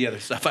 That would be the other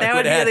stuff. That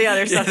would be the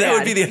other stuff to That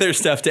would add. be the other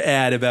stuff to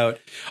add about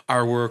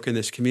our work in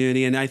this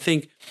community. And I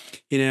think,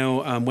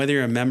 whether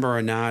you're a member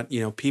or not,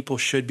 people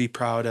should be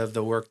proud of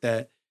the work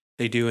that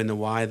they do in the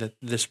Y, that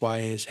this Y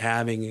is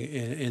having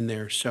in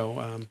there. So,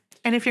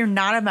 And if you're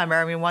not a member,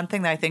 I mean, one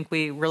thing that I think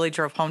we really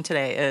drove home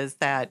today is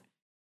that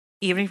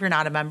even if you're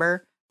not a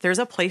member, there's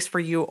a place for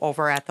you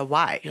over at the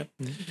Y. Yep.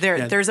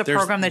 There's a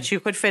program that you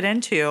could fit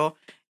into,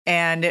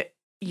 and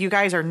you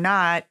guys are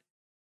not,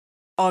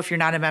 if you're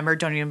not a member,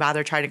 don't even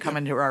bother trying to come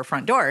into our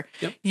front door.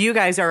 Yep. You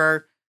guys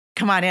are,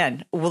 come on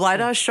in. Let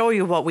us show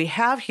you what we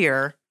have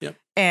here. Yep.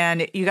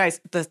 And you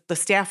guys, the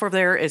staff over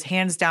there is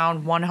hands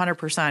down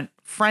 100%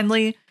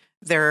 friendly.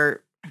 You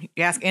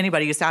ask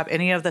anybody, you stop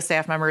any of the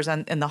staff members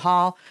in the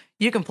hall,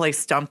 you can play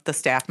Stump the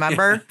Staff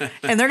Member,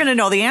 and they're going to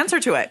know the answer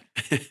to it.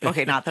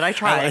 Okay, not that I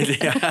tried.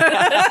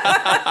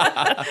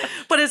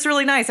 But it's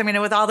really nice. I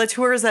mean, with all the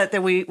tours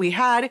that we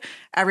had,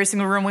 every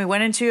single room we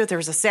went into, if there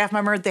was a staff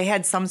member, they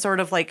had some sort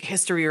of like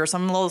history or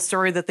some little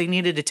story that they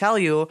needed to tell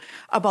you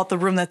about the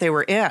room that they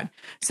were in.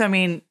 So, I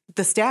mean,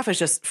 the staff is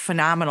just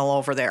phenomenal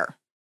over there.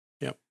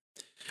 Yep.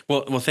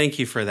 Well, thank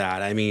you for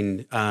that. I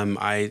mean,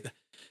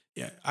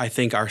 I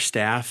think our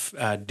staff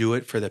do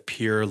it for the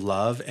pure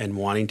love and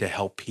wanting to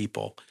help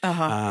people.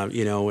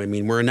 You know, I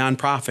mean, we're a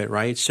nonprofit,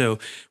 right? So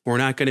we're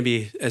not going to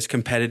be as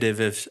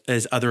competitive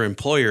as other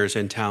employers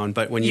in town.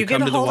 But when you come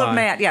get a to the hold of Y,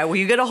 Matt. Yeah, well,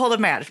 you get a hold of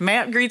Matt. If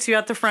Matt greets you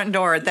at the front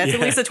door, that's at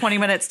least a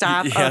 20-minute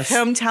stop of Yes.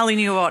 him telling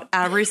you about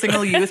every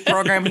single youth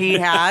program he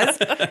has.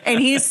 And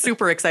he's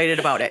super excited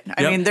about it.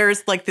 I Yep. mean,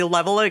 there's like the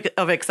level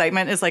of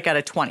excitement is like at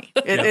a 20.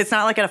 It's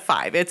not like at a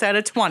 5. It's at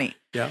a 20.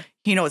 yeah,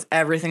 He knows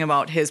everything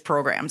about his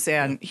programs,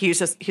 and he's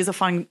a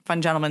fun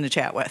gentleman to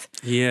chat with.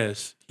 he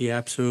is. He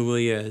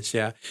absolutely is.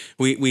 Yeah,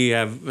 we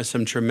have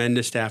some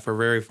tremendous staff. We're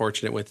very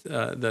fortunate with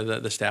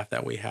the staff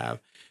that we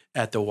have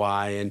at the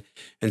Y,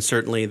 and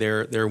certainly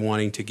they're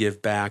wanting to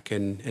give back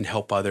and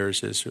help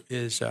others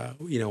is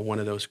you know, one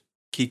of those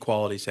key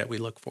qualities that we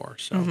look for.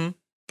 So,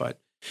 but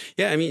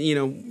yeah, I mean, you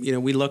know,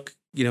 we look,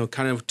 you know,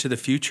 kind of to the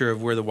future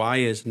of where the Y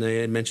is, and I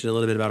had mentioned a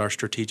little bit about our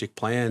strategic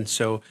plan.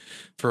 So,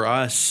 for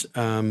us,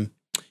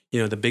 you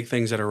know, the big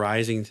things that are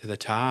rising to the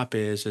top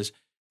is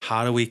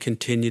how do we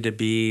continue to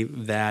be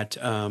that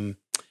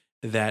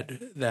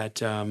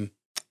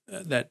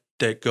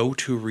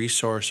go-to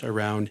resource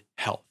around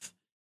health.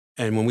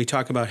 And when we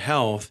talk about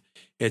health,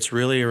 it's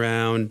really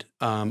around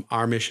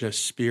our mission of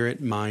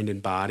spirit, mind,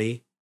 and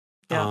body.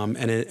 Yeah.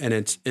 And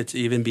it's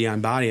even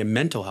beyond body and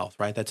mental health,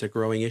 right? That's a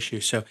growing issue.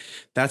 So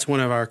that's one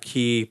of our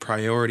key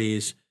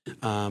priorities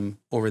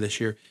over this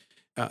year.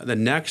 The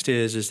next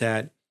is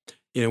that,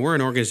 you know, we're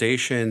an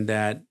organization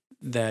that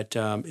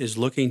is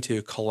looking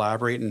to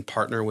collaborate and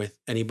partner with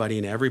anybody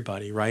and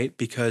everybody, right?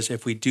 Because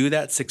if we do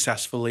that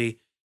successfully,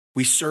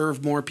 we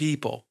serve more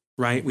people,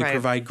 right? We Right.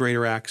 provide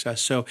greater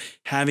access. So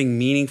having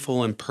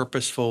meaningful and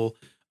purposeful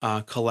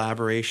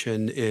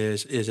collaboration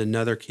is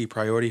another key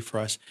priority for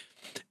us.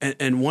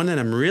 And one that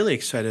I'm really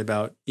excited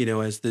about, you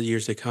know, as the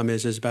years to come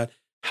is about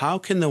how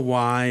can the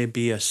Y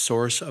be a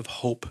source of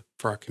hope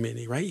for our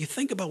community, right? You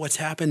think about what's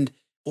happened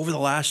over the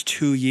last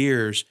 2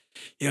 years.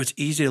 You know, it's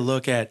easy to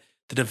look at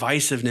the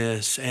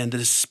divisiveness and the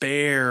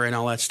despair and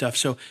all that stuff.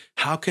 So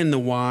how can the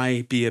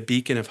Y be a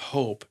beacon of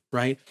hope,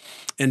 right?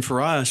 And for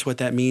us, what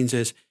that means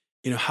is,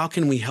 you know, how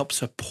can we help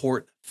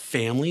support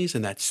families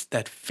and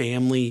that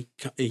family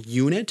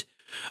unit?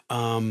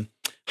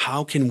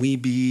 How can we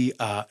be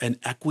an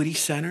equity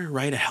center,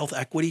 right? A health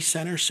equity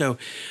center. So,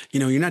 you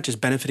know, you're not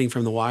just benefiting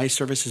from the Y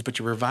services, but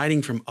you're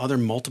providing from other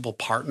multiple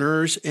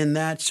partners in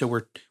that. So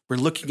we're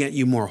looking at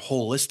you more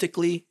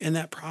holistically in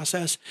that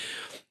process.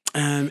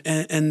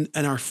 And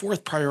our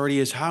fourth priority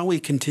is how we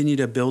continue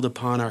to build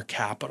upon our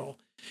capital.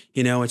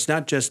 You know, it's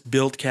not just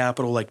build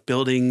capital like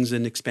buildings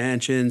and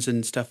expansions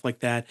and stuff like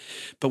that,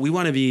 but we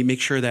want to make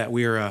sure that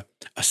we're a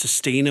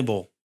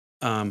sustainable,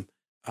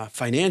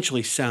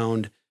 financially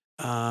sound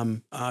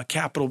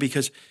capital,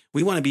 because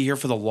we want to be here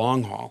for the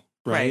long haul,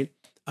 right?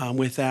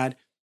 With that,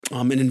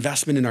 an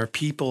investment in our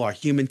people, our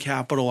human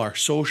capital, our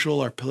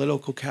social, our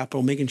political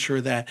capital, making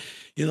sure that,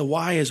 you know, the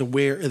Y is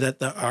aware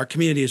that our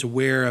community is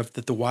aware of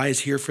that the Y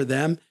is here for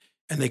them,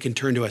 and they can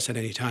turn to us at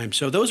any time.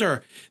 So that's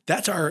our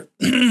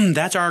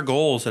that's our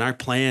goals, and our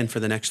plan for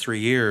the next 3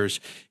 years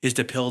is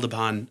to build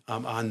upon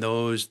on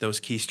those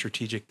key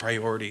strategic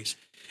priorities.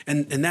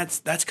 And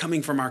that's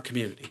coming from our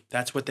community.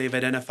 That's what they've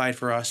identified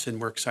for us, and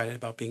we're excited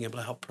about being able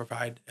to help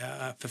provide,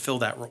 fulfill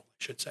that role,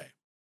 I should say.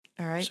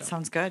 All right, So.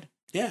 sounds good.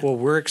 Yeah. Well,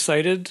 we're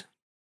excited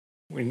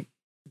when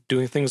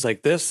doing things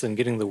like this and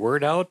getting the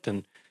word out.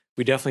 And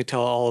we definitely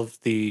tell all of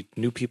the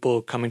new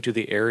people coming to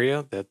the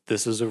area that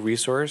this is a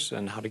resource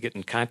and how to get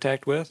in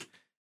contact with.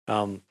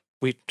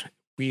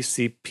 We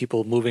see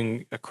people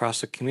moving across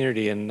the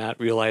community and not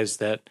realize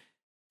that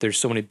there's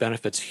so many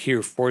benefits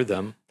here for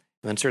them.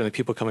 And then certainly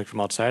people coming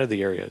from outside of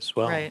the area as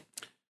well. Right.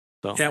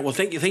 So. Yeah. Well,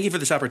 thank you for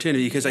this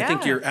opportunity, because I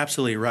think Yeah. you're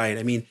absolutely right.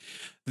 I mean,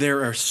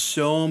 there are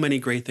so many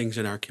great things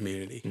in our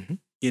community. Mhm.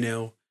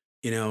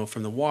 You know,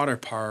 from the water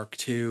park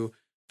to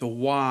the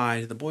Y,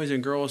 to the Boys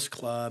and Girls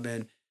Club,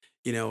 and,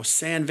 you know,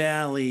 Sand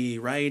Valley,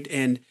 right?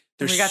 And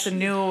We got the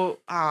new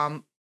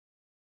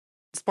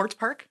sports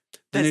park The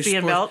that's new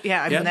being sport- built.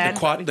 Yeah, I mean that.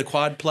 the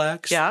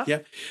quadplex. Yeah.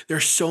 Yep.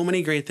 There's so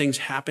many great things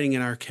happening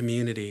in our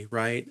community,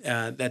 right?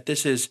 That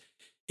this is,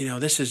 you know,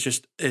 it's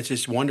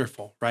just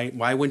wonderful, right?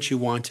 Why wouldn't you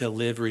want to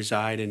live,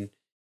 reside,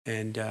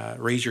 and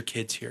raise your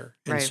kids here?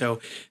 And Right.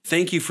 so,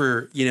 thank you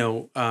for, you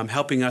know,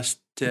 helping us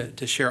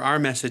to share our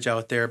message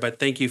out there. But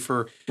thank you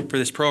for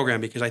this program,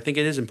 because I think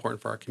it is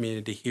important for our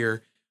community to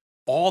hear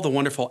all the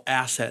wonderful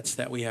assets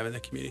that we have in the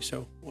community.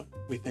 So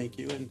we thank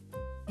you. And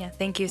Yeah,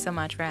 thank you so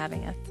much for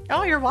having us.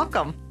 Oh, you're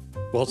welcome.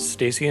 Well,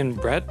 Stacy and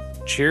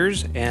Brett,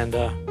 cheers, and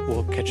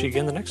we'll catch you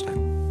again the next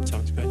time.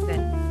 sounds good. Good.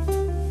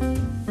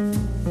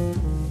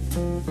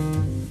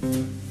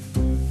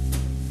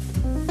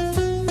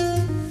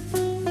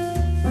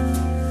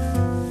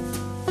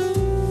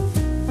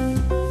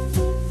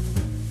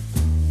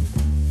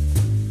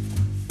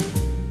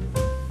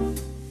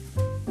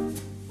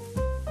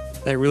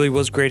 That really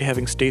was great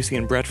having Stacy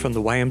and Brett from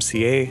the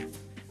YMCA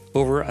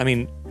over. I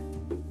mean,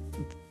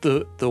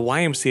 the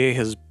YMCA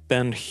has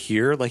been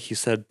here, like you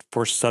said,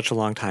 for such a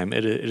long time.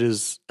 It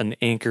is an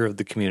anchor of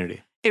the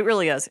community. It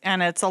really is.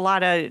 And it's a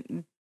lot of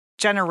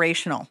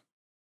generational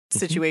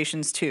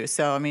situations too.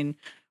 So, I mean,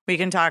 we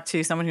can talk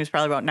to someone who's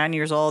probably about 9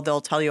 years old.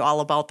 They'll tell you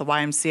all about the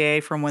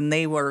YMCA from when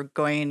they were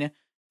going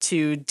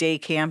to day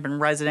camp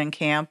and resident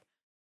camp,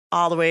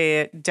 all the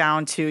way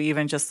down to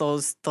even just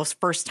those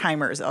first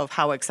timers of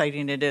how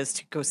exciting it is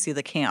to go see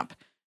the camp.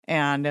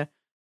 And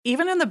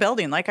even in the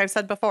building, like I've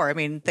said before, I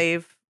mean,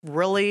 they've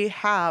really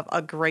have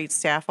a great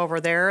staff over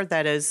there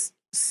that is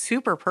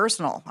super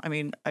personal. I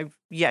mean, I've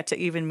yet to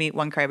even meet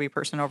one crabby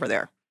person over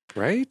there.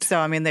 Right? So,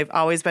 I mean, they've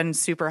always been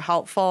super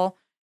helpful.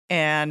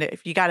 And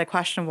if you got a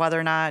question whether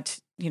or not,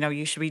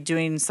 you should be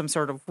doing some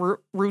sort of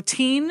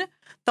routine,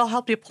 they'll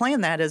help you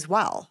plan that as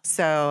well.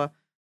 So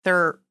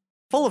they're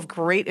full of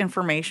great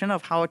information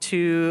of how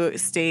to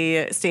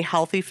stay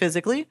healthy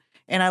physically.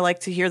 And I like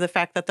to hear the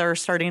fact that they're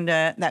starting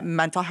that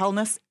mental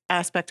healthness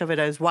aspect of it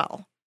as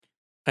well.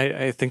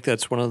 I think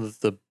that's one of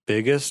the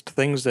biggest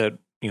things that,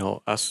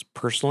 us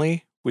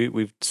personally,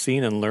 we've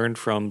seen and learned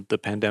from the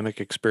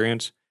pandemic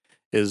experience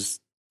is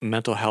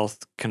mental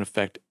health can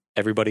affect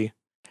everybody.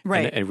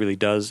 Right. And it really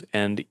does.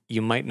 And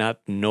you might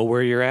not know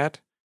where you're at,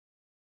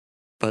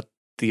 but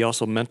the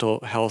also mental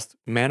health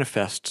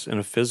manifests in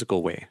a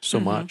physical way so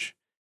much.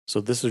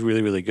 So this is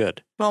really, really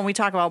good. Well, we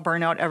talk about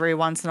burnout every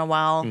once in a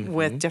while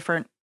with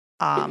different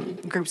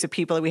groups of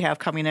people that we have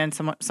coming in,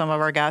 some of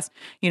our guests,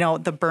 the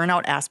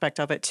burnout aspect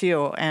of it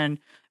too. And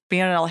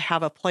being able to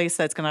have a place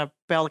that's going to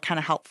be able to kind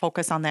of help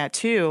focus on that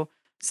too.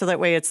 So that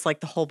way it's like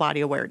the whole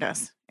body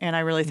awareness. And I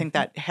really think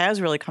that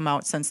has really come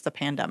out since the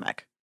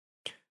pandemic.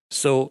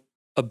 So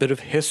a bit of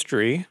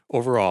history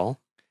overall,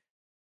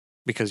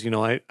 because, I'm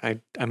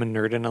a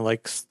nerd and I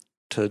like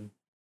to,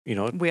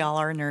 we all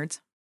are nerds.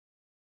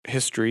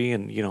 History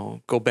and,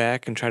 go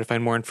back and try to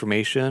find more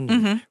information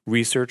and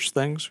research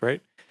things,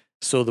 right?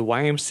 So the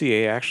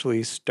YMCA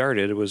actually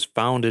it was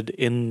founded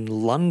in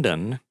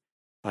London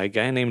by a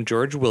guy named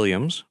George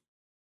Williams.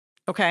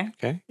 Okay.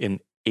 In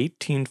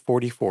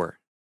 1844.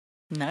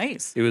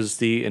 Nice. It was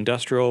the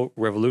Industrial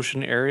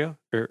Revolution era.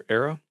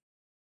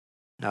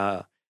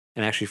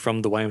 And actually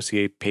from the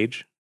YMCA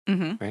page,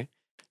 right?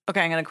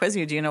 Okay, I'm going to quiz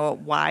you. Do you know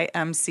what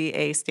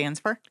YMCA stands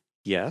for?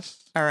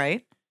 Yes. All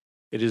right.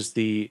 It is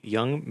the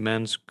Young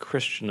Men's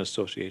Christian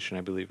Association,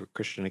 I believe, or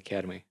Christian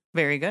Academy.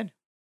 Very good.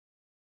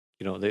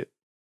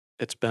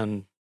 It's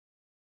been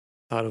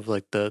thought of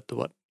like the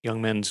what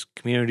Young Men's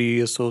Community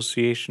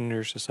Association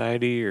or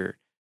Society or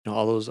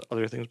all those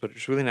other things, but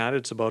it's really not.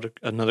 It's about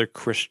another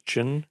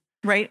Christian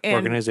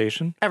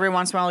organization. Every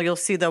once in a while, you'll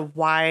see the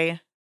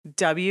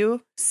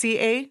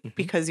YWCA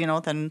because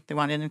then they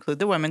wanted to include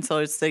the women, so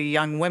it's the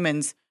Young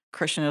Women's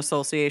Christian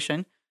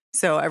Association.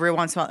 So every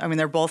once in a while, I mean,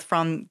 they're both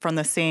from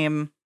the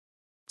same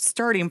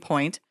starting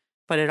point,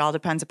 but it all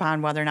depends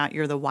upon whether or not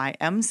you're the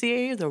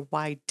YMCA or the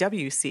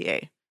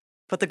YWCA.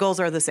 But the goals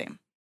are the same.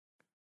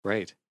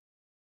 Right.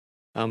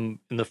 In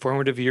the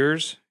formative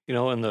years,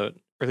 in the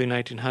early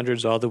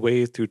 1900s all the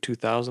way through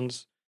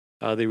 2000s,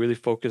 they really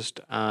focused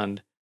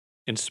on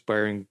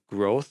inspiring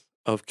growth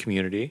of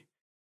community.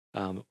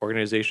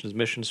 Organization's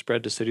mission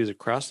spread to cities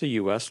across the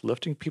U.S.,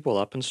 lifting people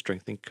up and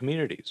strengthening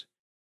communities.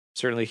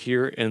 Certainly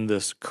here in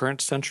this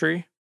current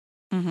century,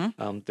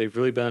 they've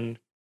really been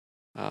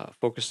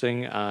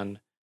focusing on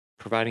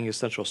providing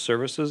essential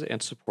services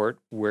and support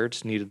where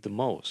it's needed the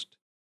most.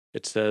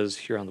 It says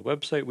here on the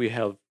website, we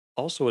have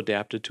also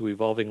adapted to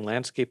evolving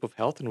landscape of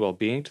health and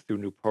well-being through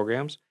new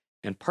programs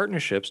and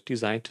partnerships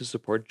designed to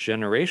support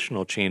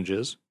generational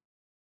changes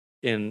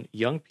in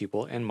young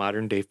people and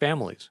modern-day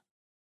families.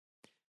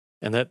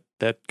 And that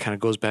kind of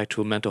goes back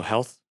to a mental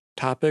health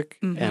topic,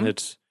 and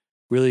it's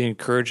really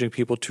encouraging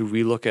people to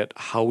relook at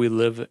how we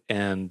live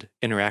and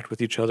interact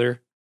with each other.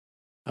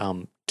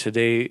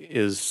 Today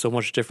is so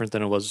much different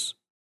than it was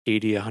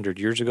 80, 100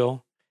 years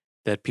ago,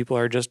 that people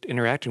are just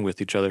interacting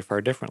with each other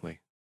far differently.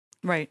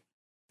 Right.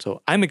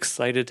 So I'm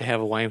excited to have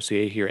a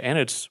YMCA here, and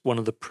it's one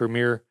of the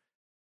premier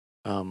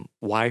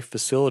Y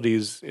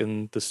facilities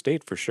in the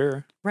state for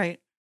sure.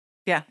 Right.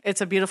 Yeah, it's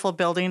a beautiful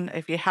building.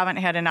 If you haven't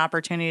had an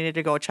opportunity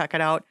to go check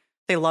it out,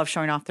 they love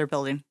showing off their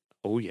building.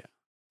 Oh, yeah.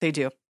 They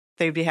do.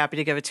 They'd be happy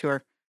to give a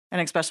tour. And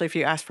especially if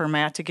you ask for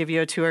Matt to give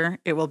you a tour,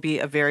 it will be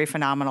a very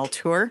phenomenal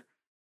tour.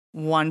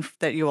 One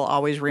that you will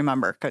always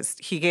remember because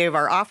he gave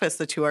our office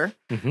the tour.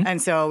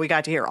 And so we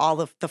got to hear all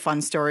the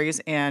fun stories.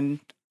 And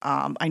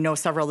I know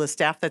several of the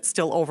staff that's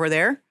still over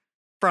there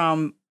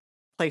from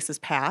places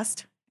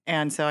past.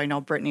 And so I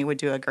know Brittany would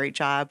do a great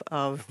job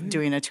of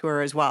doing a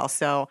tour as well.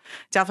 So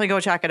definitely go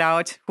check it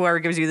out. Whoever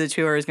gives you the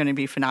tour is going to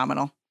be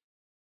phenomenal.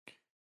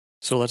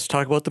 So let's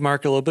talk about the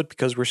market a little bit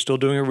because we're still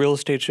doing a real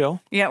estate show.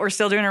 Yeah, we're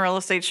still doing a real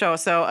estate show.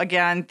 So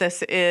again,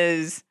 this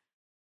is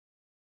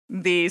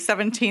the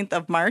 17th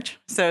of March.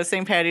 So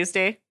St. Patty's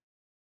Day.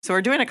 So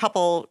we're doing a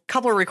couple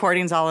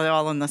recordings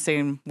all in the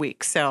same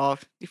week. So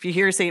if you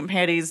hear St.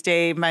 Patty's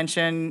Day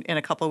mentioned in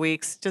a couple of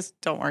weeks, just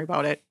don't worry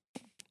about it.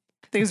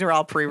 These are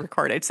all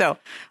pre-recorded. So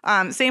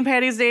St.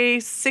 Patty's Day,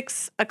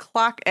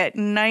 6:00 at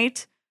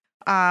night.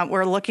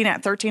 We're looking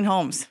at 13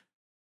 homes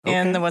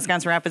in the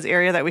Wisconsin Rapids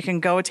area that we can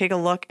go take a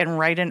look and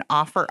write an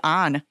offer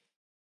on.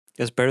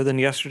 It's better than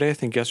yesterday. I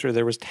think yesterday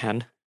there was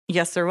 10.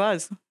 Yes, there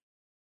was.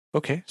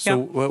 Okay. So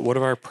what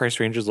are our price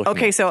ranges looking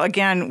Okay, at? so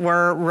again,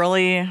 we're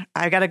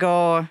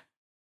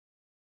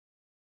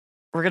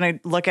going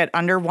to look at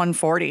under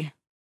 140.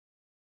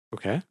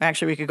 Okay.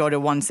 Actually, we could go to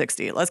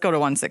 160. Let's go to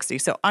 160.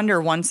 So under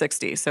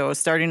 160. So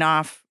starting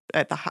off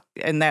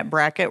in that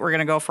bracket, we're going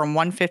to go from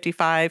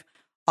 155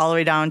 all the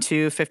way down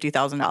to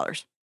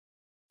 $50,000.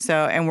 So,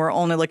 and we're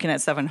only looking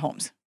at 7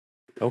 homes.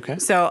 Okay.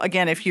 So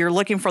again, if you're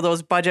looking for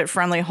those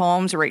budget-friendly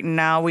homes, right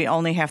now we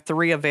only have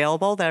 3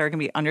 available that are going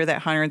to be under that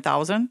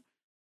 100,000,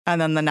 and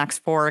then the next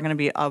 4 are going to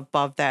be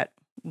above that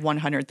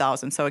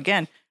 100,000. So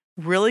again,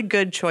 really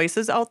good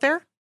choices out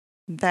there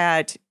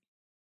that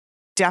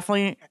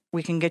definitely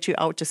we can get you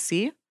out to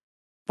see.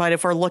 But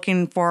if we're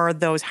looking for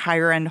those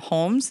higher end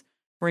homes,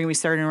 we're going to be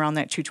starting around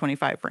that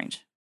 225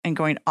 range and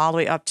going all the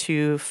way up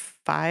to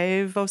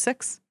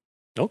 506.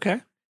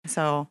 Okay.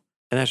 So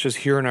And that's just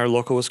here in our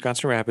local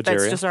Wisconsin Rapids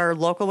that's area. just our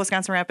local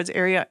Wisconsin Rapids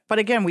area. But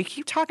again, we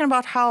keep talking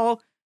about how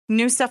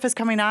new stuff is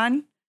coming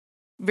on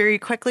very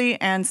quickly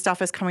and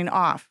stuff is coming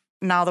off.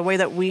 Now, the way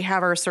that we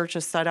have our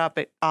searches set up,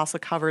 it also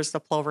covers the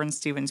Plover and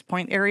Stevens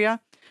Point area.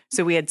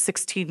 So we had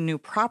 16 new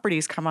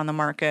properties come on the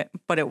market,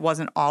 but it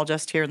wasn't all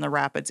just here in the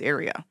Rapids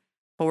area.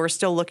 But we're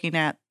still looking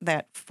at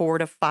that 4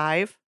 to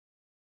 5.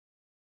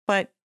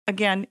 But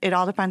again, it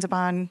all depends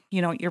upon,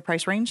 your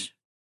price range,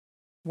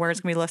 where it's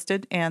going to be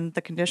listed, and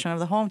the condition of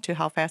the home to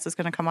how fast it's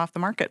going to come off the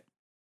market.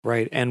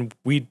 Right. And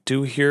we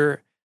do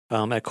hear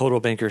at Coldwell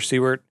Banker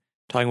Seward,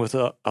 talking with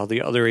all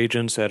the other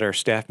agents at our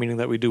staff meeting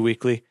that we do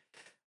weekly,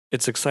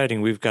 it's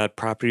exciting. We've got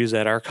properties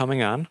that are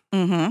coming on,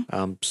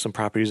 some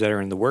properties that are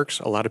in the works.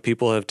 A lot of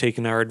people have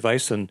taken our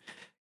advice and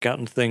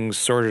gotten things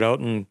sorted out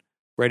and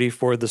ready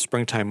for the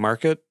springtime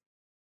market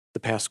the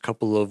past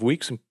couple of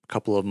weeks and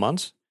couple of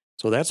months.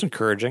 So that's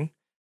encouraging.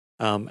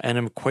 And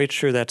I'm quite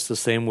sure that's the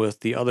same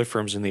with the other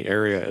firms in the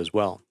area as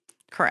well.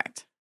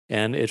 Correct.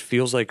 And it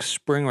feels like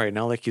spring right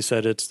now. Like you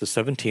said, it's the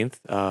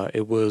 17th.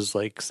 It was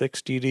like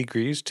 60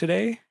 degrees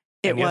today.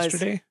 It was.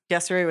 Yesterday.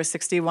 Yesterday was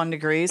 61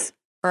 degrees.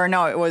 Or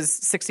no, it was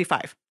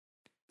 65.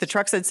 The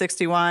truck said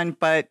 61,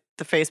 but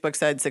the Facebook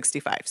said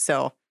 65.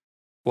 So,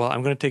 Well,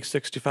 I'm going to take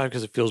 65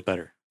 because it feels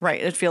better.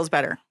 right, it feels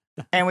better.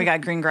 And we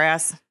got green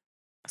grass.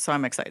 So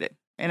I'm excited.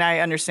 And I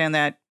understand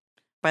that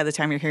by the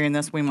time you're hearing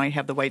this, we might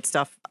have the white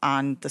stuff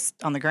on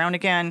the ground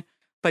again.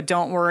 But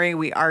don't worry,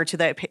 we are to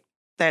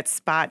that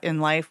spot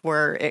in life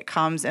where it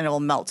comes and it will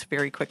melt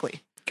very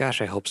quickly.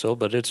 Gosh, I hope so.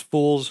 But it's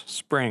fool's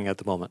spring at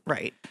the moment.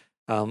 Right.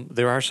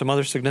 There are some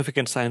other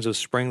significant signs of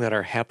spring that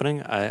are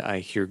happening. I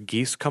hear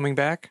geese coming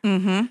back,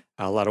 Mm-hmm.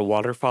 a lot of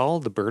waterfowl.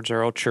 The birds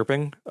are out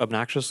chirping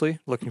obnoxiously,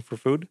 looking for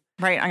food.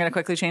 Right. I'm going to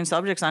quickly change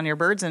subjects on your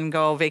birds and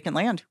go vacant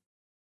land.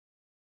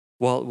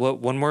 Well,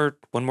 one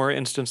more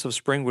instance of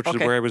spring, which is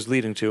Okay. where I was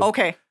leading to.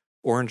 Okay.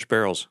 Orange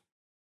barrels.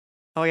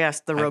 Oh,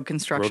 yes. The road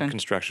construction. Road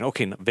construction.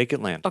 Okay,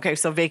 vacant land. Okay.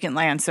 So vacant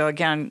land. So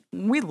again,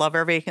 we love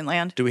our vacant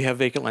land. Do we have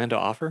vacant land to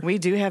offer? We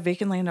do have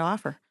vacant land to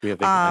offer. We have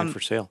vacant land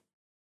for sale.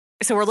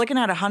 So we're looking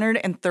at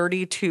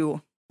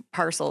 132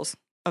 parcels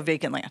of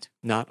vacant land.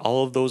 Not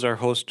all of those are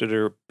hosted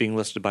or being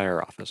listed by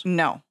our office.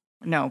 No,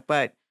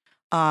 but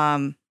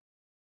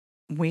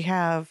we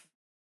have,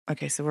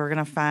 okay, so we're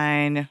going to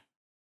find,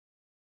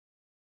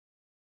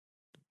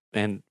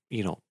 And,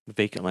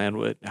 vacant land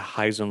with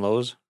highs and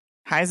lows,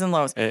 highs and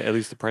lows. at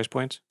least the price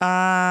points.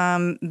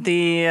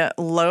 The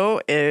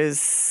low is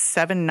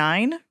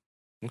 7.9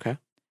 Okay.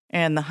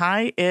 and the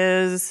high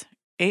is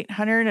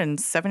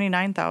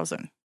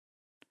 879,000.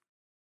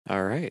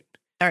 All right.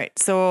 All right,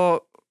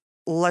 so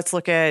let's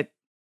look at,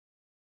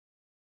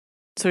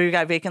 so we've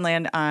got vacant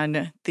land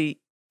on the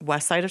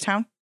west side of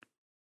town.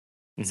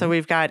 So Mhm.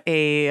 we've got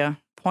a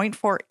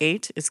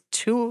 0.48. It's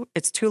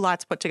two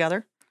lots put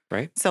together.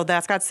 Right. So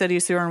that's got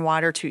city sewer and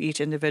water to each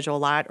individual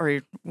lot,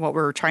 or what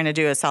we're trying to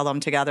do is sell them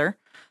together.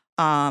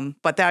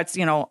 But that's,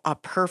 a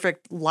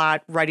perfect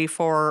lot ready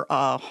for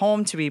a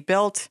home to be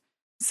built.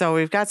 So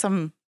we've got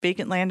some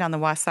vacant land on the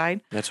west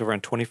side, That's over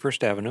on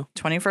 21st Avenue.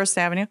 21st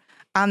Avenue.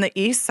 On the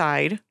east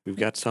side, We've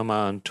got some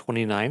on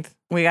 29th.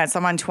 we got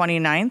some on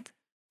 29th.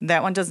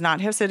 That one does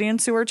not have city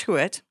and sewer to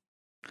it.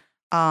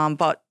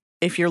 But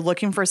if you're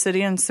looking for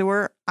city and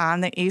sewer on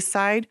the east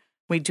side,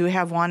 we do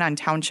have one on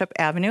Township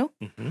Avenue,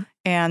 Mm-hmm.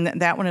 and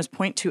that one is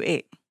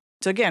 0.28.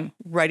 So again,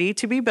 ready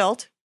to be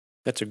built.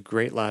 That's a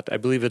great lot. I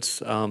believe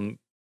it's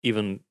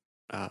even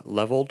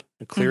leveled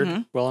and cleared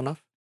Mhm. well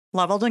enough.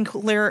 Leveled and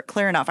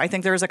clear enough. I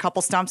think there's a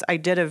couple stumps. I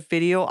did a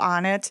video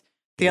on it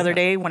the other Yeah.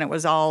 day when it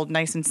was all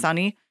nice and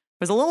sunny. It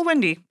was a little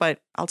windy, but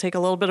I'll take a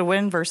little bit of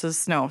wind versus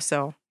snow.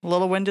 So a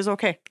little wind is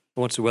okay.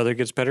 Once the weather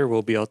gets better,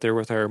 we'll be out there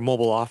with our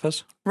mobile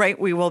office. Right.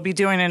 We will be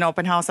doing an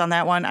open house on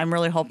that one. I'm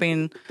really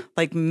hoping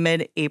like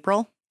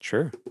mid-April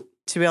Sure.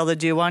 to be able to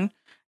do one.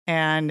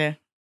 And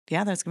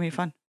yeah, that's going to be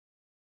fun.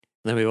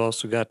 Then we've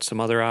also got some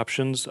other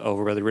options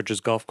over by the Ridges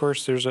Golf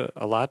Course. There's a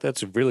lot.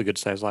 That's a really good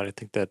sized lot. I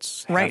think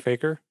that's Right. half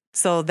acre.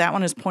 So that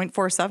one is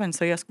 0.47.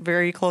 So yes,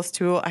 very close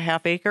to a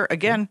half acre.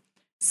 Again,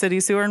 city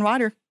sewer and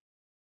water.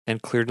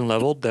 And cleared and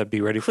leveled. That'd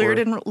be ready Cleared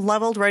for and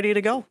leveled, ready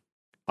to go.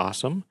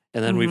 awesome.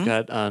 And then we've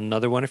got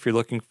another one if you're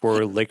looking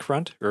for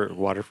lakefront or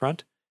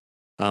waterfront.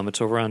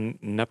 It's over on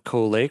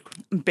Nepco Lake.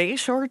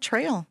 Bayshore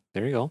Trail.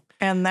 There you go.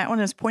 And that one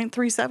is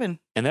 0.37.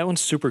 And that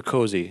one's super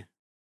cozy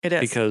It is.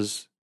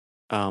 because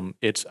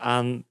it's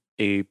on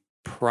a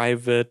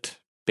private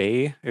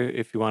bay,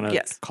 if you want to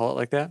Yes. call it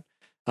like that,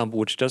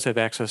 which does have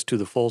access to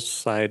the full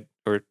side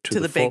or to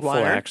the full, big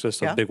water. full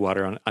access of Yeah. Big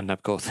Water on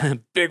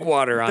Nepco. Big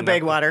water on the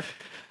big Nepco. water.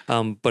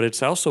 But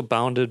it's also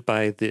bounded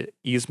by the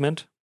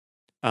easement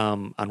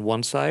on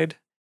one side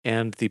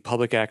and the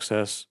public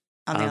access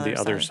on the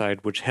other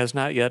side, which has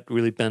not yet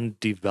really been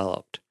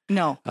developed.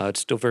 No.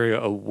 It's still very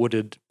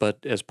wooded,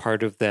 but as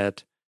part of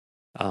that,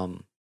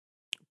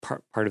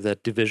 part of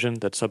that division,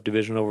 that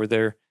subdivision over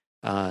there,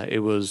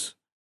 it was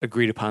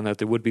agreed upon that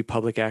there would be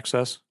public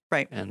access.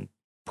 Right. And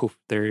poof,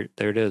 there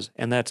it is.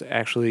 And that's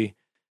actually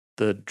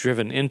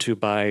driven into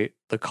by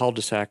the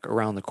cul-de-sac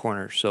around the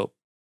corner. So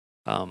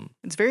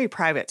It's very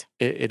private.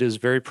 it is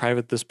very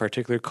private. This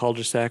particular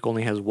cul-de-sac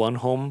only has one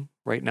home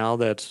right now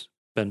that's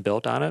been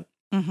built on it.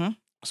 Mm-hmm.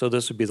 So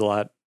this would be the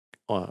lot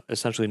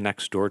essentially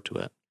next door to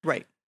it.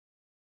 Right.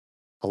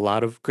 A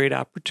lot of great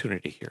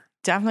opportunity here.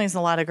 Definitely is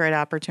a lot of great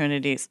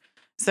opportunities.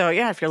 So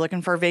yeah, if you're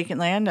looking for vacant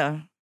land,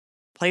 a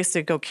place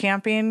to go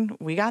camping,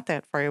 we got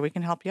that for you. We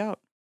can help you out.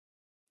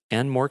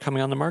 And more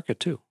coming on the market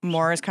too.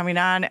 More is coming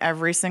on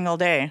every single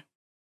day.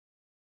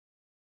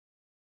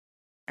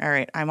 All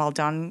right, I'm all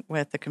done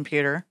with the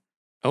computer.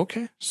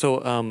 Okay.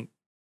 So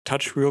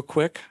touch real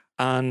quick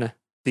on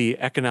the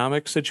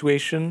economic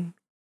situation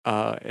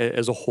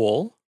as a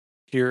whole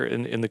here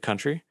in the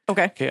country.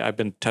 Okay. Okay, I've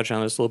been touching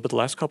on this a little bit the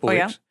last couple Oh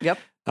yeah. weeks.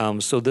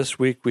 Yep. So this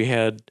week we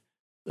had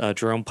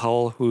Jerome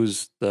Powell,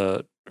 who's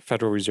the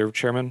Federal Reserve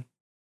Chairman.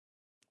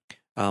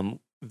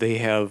 They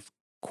have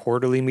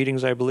quarterly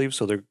meetings, I believe.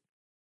 So they're,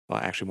 well,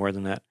 actually more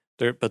than that.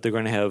 They're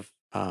going to have,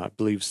 I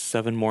believe,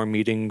 7 more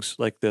meetings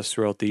like this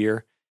throughout the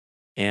year.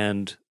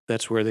 And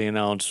that's where they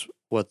announce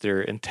what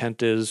their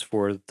intent is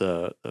for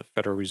the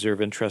Federal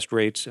Reserve interest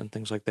rates and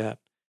things like that.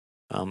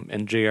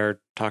 And JR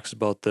talks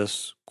about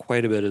this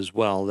quite a bit as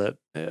well, that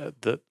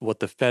what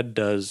the Fed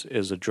does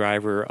is a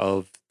driver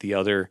of the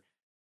other,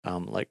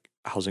 like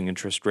housing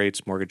interest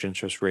rates, mortgage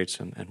interest rates,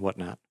 and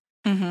whatnot.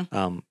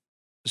 Mm-hmm.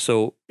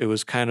 So it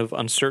was kind of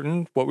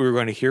uncertain what we were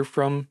going to hear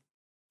from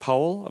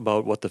Powell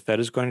about what the Fed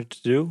is going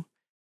to do.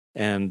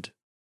 And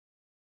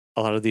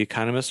a lot of the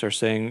economists are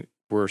saying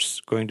we're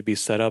going to be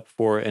set up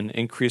for an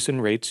increase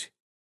in rates.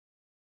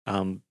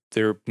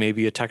 There may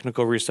be a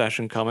technical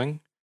recession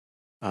coming.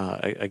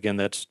 Again,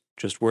 that's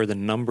just where the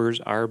numbers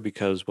are,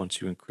 because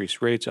once you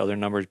increase rates, other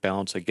numbers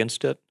balance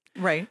against it.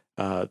 Right.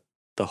 The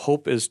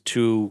hope is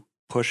to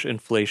push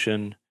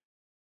inflation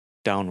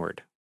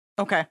downward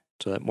Okay.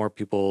 so that more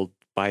people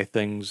buy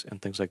things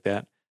and things like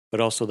that.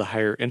 But also the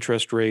higher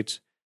interest rates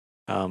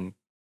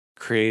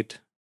create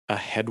a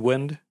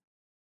headwind.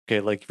 Okay,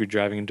 like if you're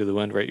driving into the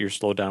wind, right, you're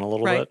slowed down a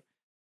little Right.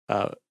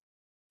 bit.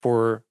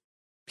 For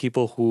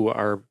people who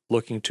are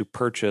looking to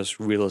purchase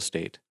real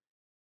estate,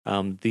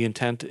 the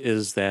intent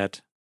is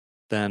that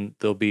then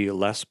there'll be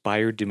less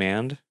buyer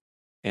demand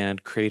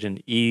and create an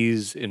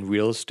ease in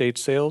real estate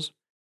sales.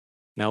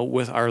 Now,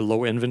 with our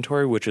low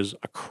inventory, which is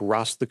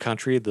across the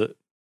country,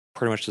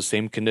 pretty much the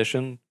same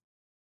condition,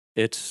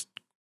 it's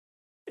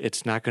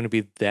not going to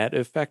be that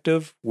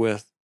effective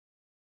with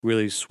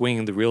really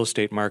swinging the real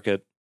estate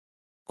market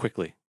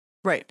quickly.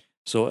 Right.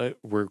 So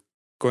we're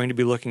going to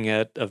be looking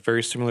at a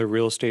very similar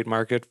real estate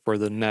market for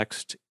the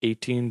next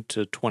 18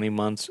 to 20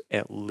 months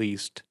at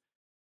least,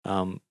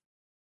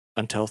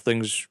 until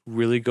things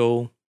really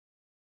go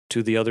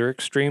to the other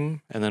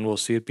extreme, and then we'll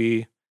see it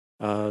be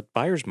a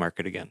buyer's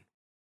market again.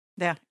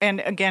 Yeah. And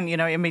again,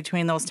 in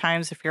between those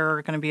times, if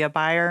you're going to be a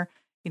buyer,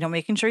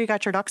 making sure you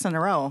got your ducks in a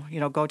row,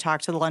 go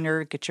talk to the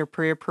lender, get your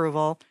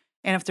pre-approval.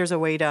 And if there's a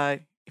way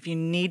if you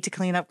need to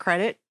clean up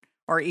credit,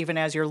 or even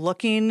as you're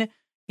looking,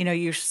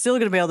 you're still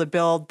going to be able to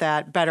build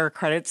that better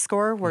credit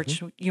score,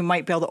 which you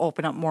might be able to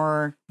open up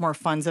more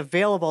funds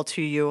available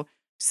to you.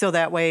 So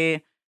that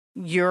way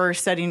you're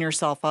setting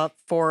yourself up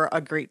for a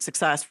great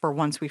success for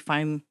once we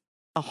find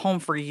a home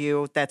for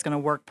you that's going to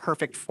work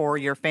perfect for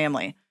your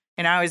family.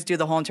 And I always do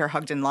the whole entire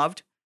hugged and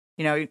loved.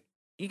 You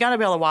got to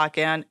be able to walk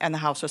in and the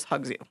house just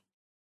hugs you.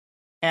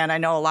 And I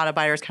know a lot of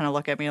buyers kind of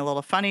look at me a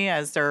little funny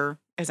as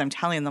I'm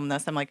telling them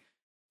this. I'm like,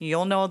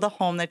 you'll know the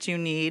home that you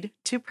need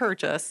to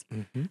purchase,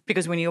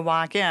 because when you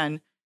walk in,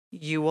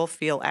 you will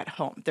feel at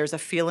home. There's a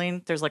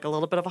feeling, there's like a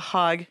little bit of a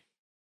hug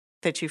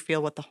that you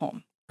feel with the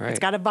home. Right. It's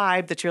got a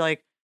vibe that you're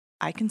like,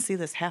 I can see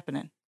this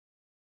happening.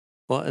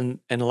 Well, and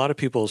a lot of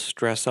people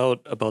stress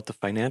out about the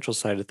financial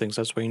side of things.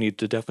 That's why you need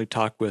to definitely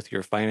talk with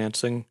your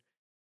financing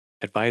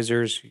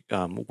advisors,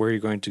 where you're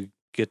going to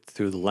get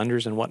through the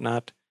lenders and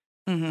whatnot,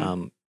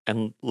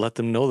 and let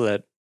them know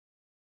that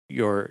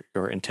your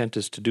intent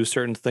is to do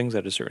certain things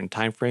at a certain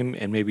time frame,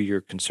 and maybe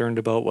you're concerned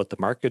about what the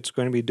market's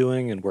going to be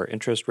doing and where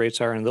interest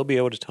rates are, and they'll be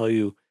able to tell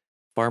you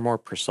far more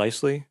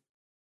precisely.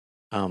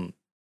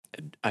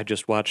 I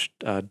just watched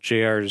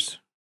JR's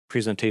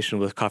presentation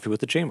with Coffee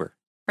with the Chamber.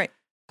 Right.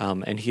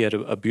 And he had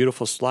a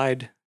beautiful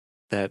slide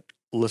that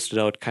listed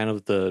out kind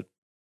of the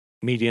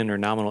median or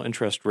nominal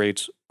interest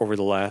rates over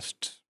the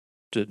last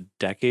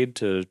decade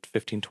to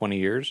 15, 20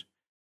 years.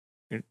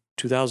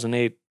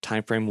 2008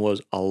 timeframe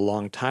was a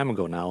long time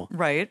ago now.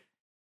 Right.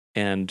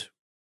 And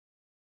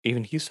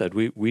even he said,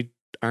 we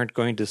aren't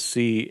going to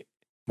see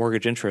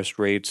mortgage interest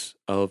rates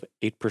of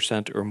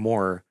 8% or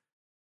more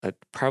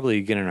probably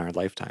again in our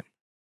lifetime.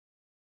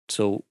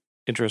 So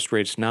interest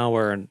rates now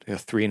are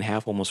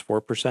 3.5%, almost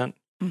 4%.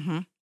 Mm-hmm.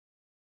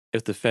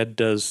 If the Fed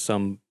does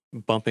some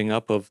bumping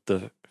up of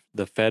the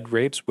Fed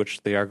rates,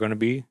 which they are going to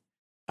be,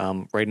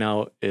 right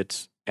now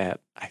it's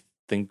at, I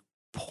think,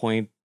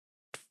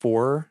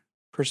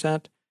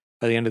 0.4%.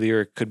 By the end of the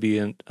year, it could be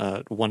in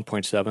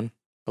 1.7, a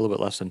little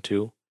bit less than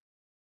 2,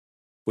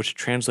 which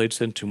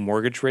translates into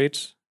mortgage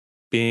rates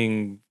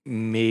being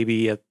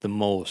maybe at the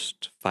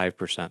most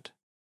 5%,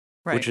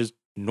 Right. which is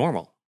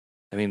normal.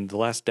 I mean, the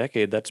last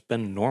decade, that's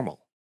been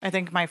normal. I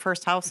think my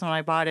first house when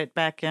I bought it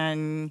back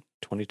in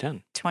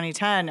 2010.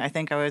 2010, I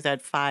think I was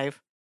at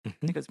 5. I Mhm.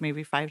 think it was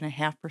maybe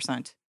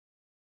 5.5%.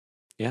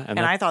 Yeah. And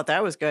I thought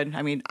that was good.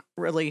 I mean,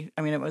 really,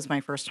 it was my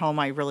first home.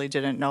 I really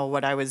didn't know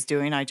what I was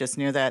doing. I just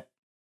knew that,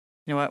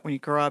 you know what, when you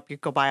grow up, you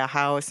go buy a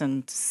house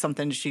and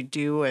something that you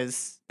do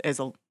as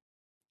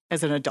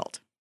an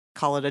adult.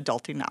 Call it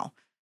adulting now.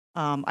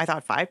 I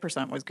thought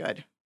 5% was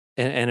good.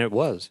 and it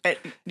was.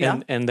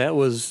 Yeah. And that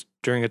was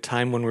during a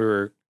time when we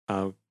were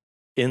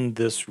in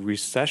this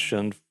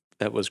recession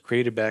that was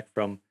created back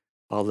from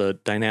all the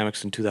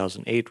dynamics in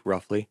 2008,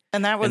 roughly.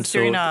 And that was and so-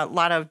 during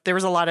there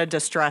was a lot of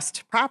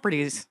distressed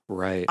properties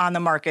Right. on the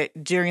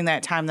market during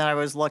that time that I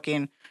was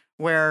looking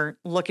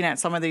at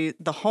some of the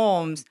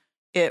homes.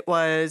 It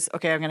was,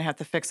 okay, I'm going to have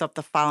to fix up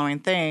the following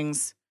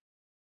things,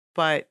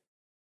 but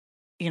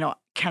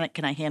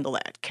can I handle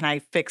that? Can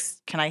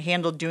I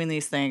handle doing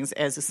these things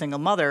as a single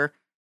mother?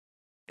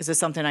 Is this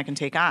something I can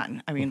take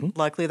on? I mean,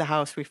 luckily the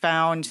house we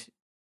found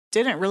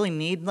didn't really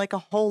need like a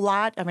whole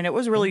lot. I mean, it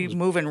was really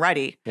move-in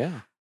ready.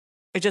 Yeah.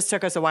 It just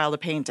took us a while to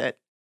paint it.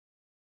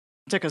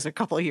 It took us a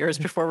couple of years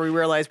before we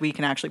realized we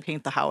can actually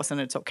paint the house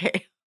and it's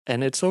okay.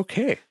 And it's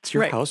okay. It's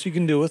your Right. house. You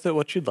can do with it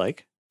what you'd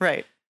like.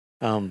 Right.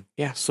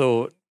 Yeah.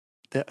 So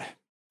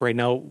right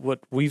now,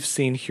 what we've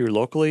seen here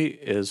locally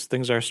is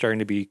things are starting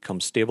to become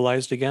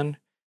stabilized again.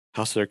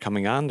 Houses are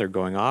coming on, they're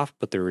going off,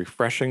 but they're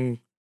refreshing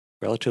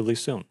relatively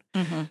soon.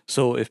 Mm-hmm.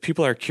 So if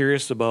people are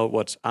curious about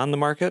what's on the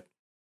market,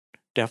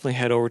 definitely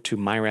head over to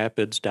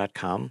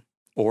myrapids.com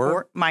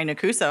or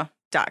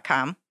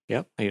mynakusa.com.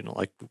 yep,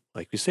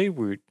 like we say,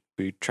 we're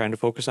trying to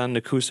focus on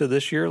Nakusa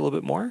this year a little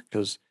bit more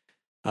because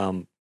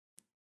a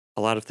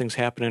lot of things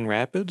happen in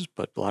Rapids,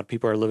 but a lot of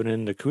people are living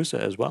in Nakusa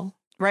as well.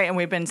 Right. And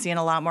we've been seeing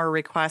a lot more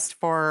requests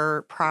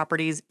for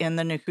properties in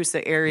the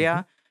Nakusa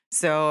area.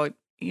 So,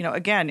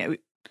 again,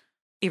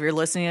 if you're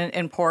listening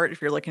in Port,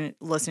 if you're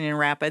listening in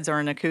Rapids or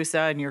in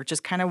Nakusa, and you're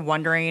just kind of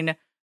wondering,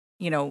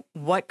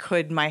 what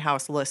could my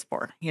house list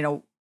for,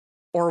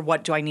 or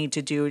what do I need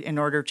to do in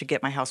order to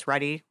get my house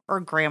ready, or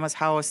grandma's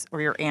house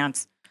or your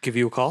aunt's, Give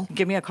you a call.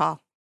 give me a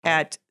call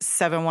at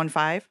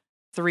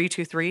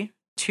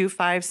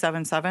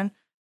 715-323-2577.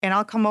 And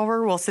I'll come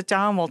over, we'll sit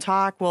down, we'll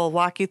talk, we'll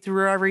walk you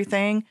through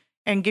everything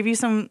and give you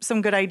some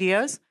good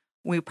ideas.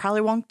 We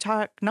probably won't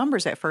talk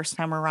numbers at first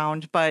time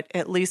around, but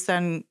at least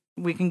then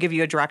we can give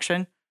you a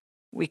direction.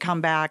 We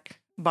come back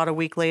about a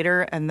week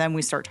later and then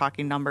we start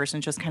talking numbers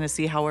and just kind of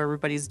see how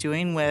everybody's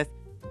doing with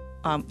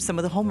some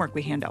of the homework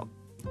we hand out.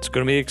 It's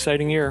going to be an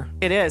exciting year.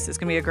 It is. It's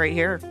going to be a great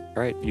year.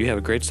 All right. You have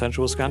a great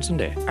Central Wisconsin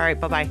day. All right.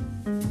 Bye-bye.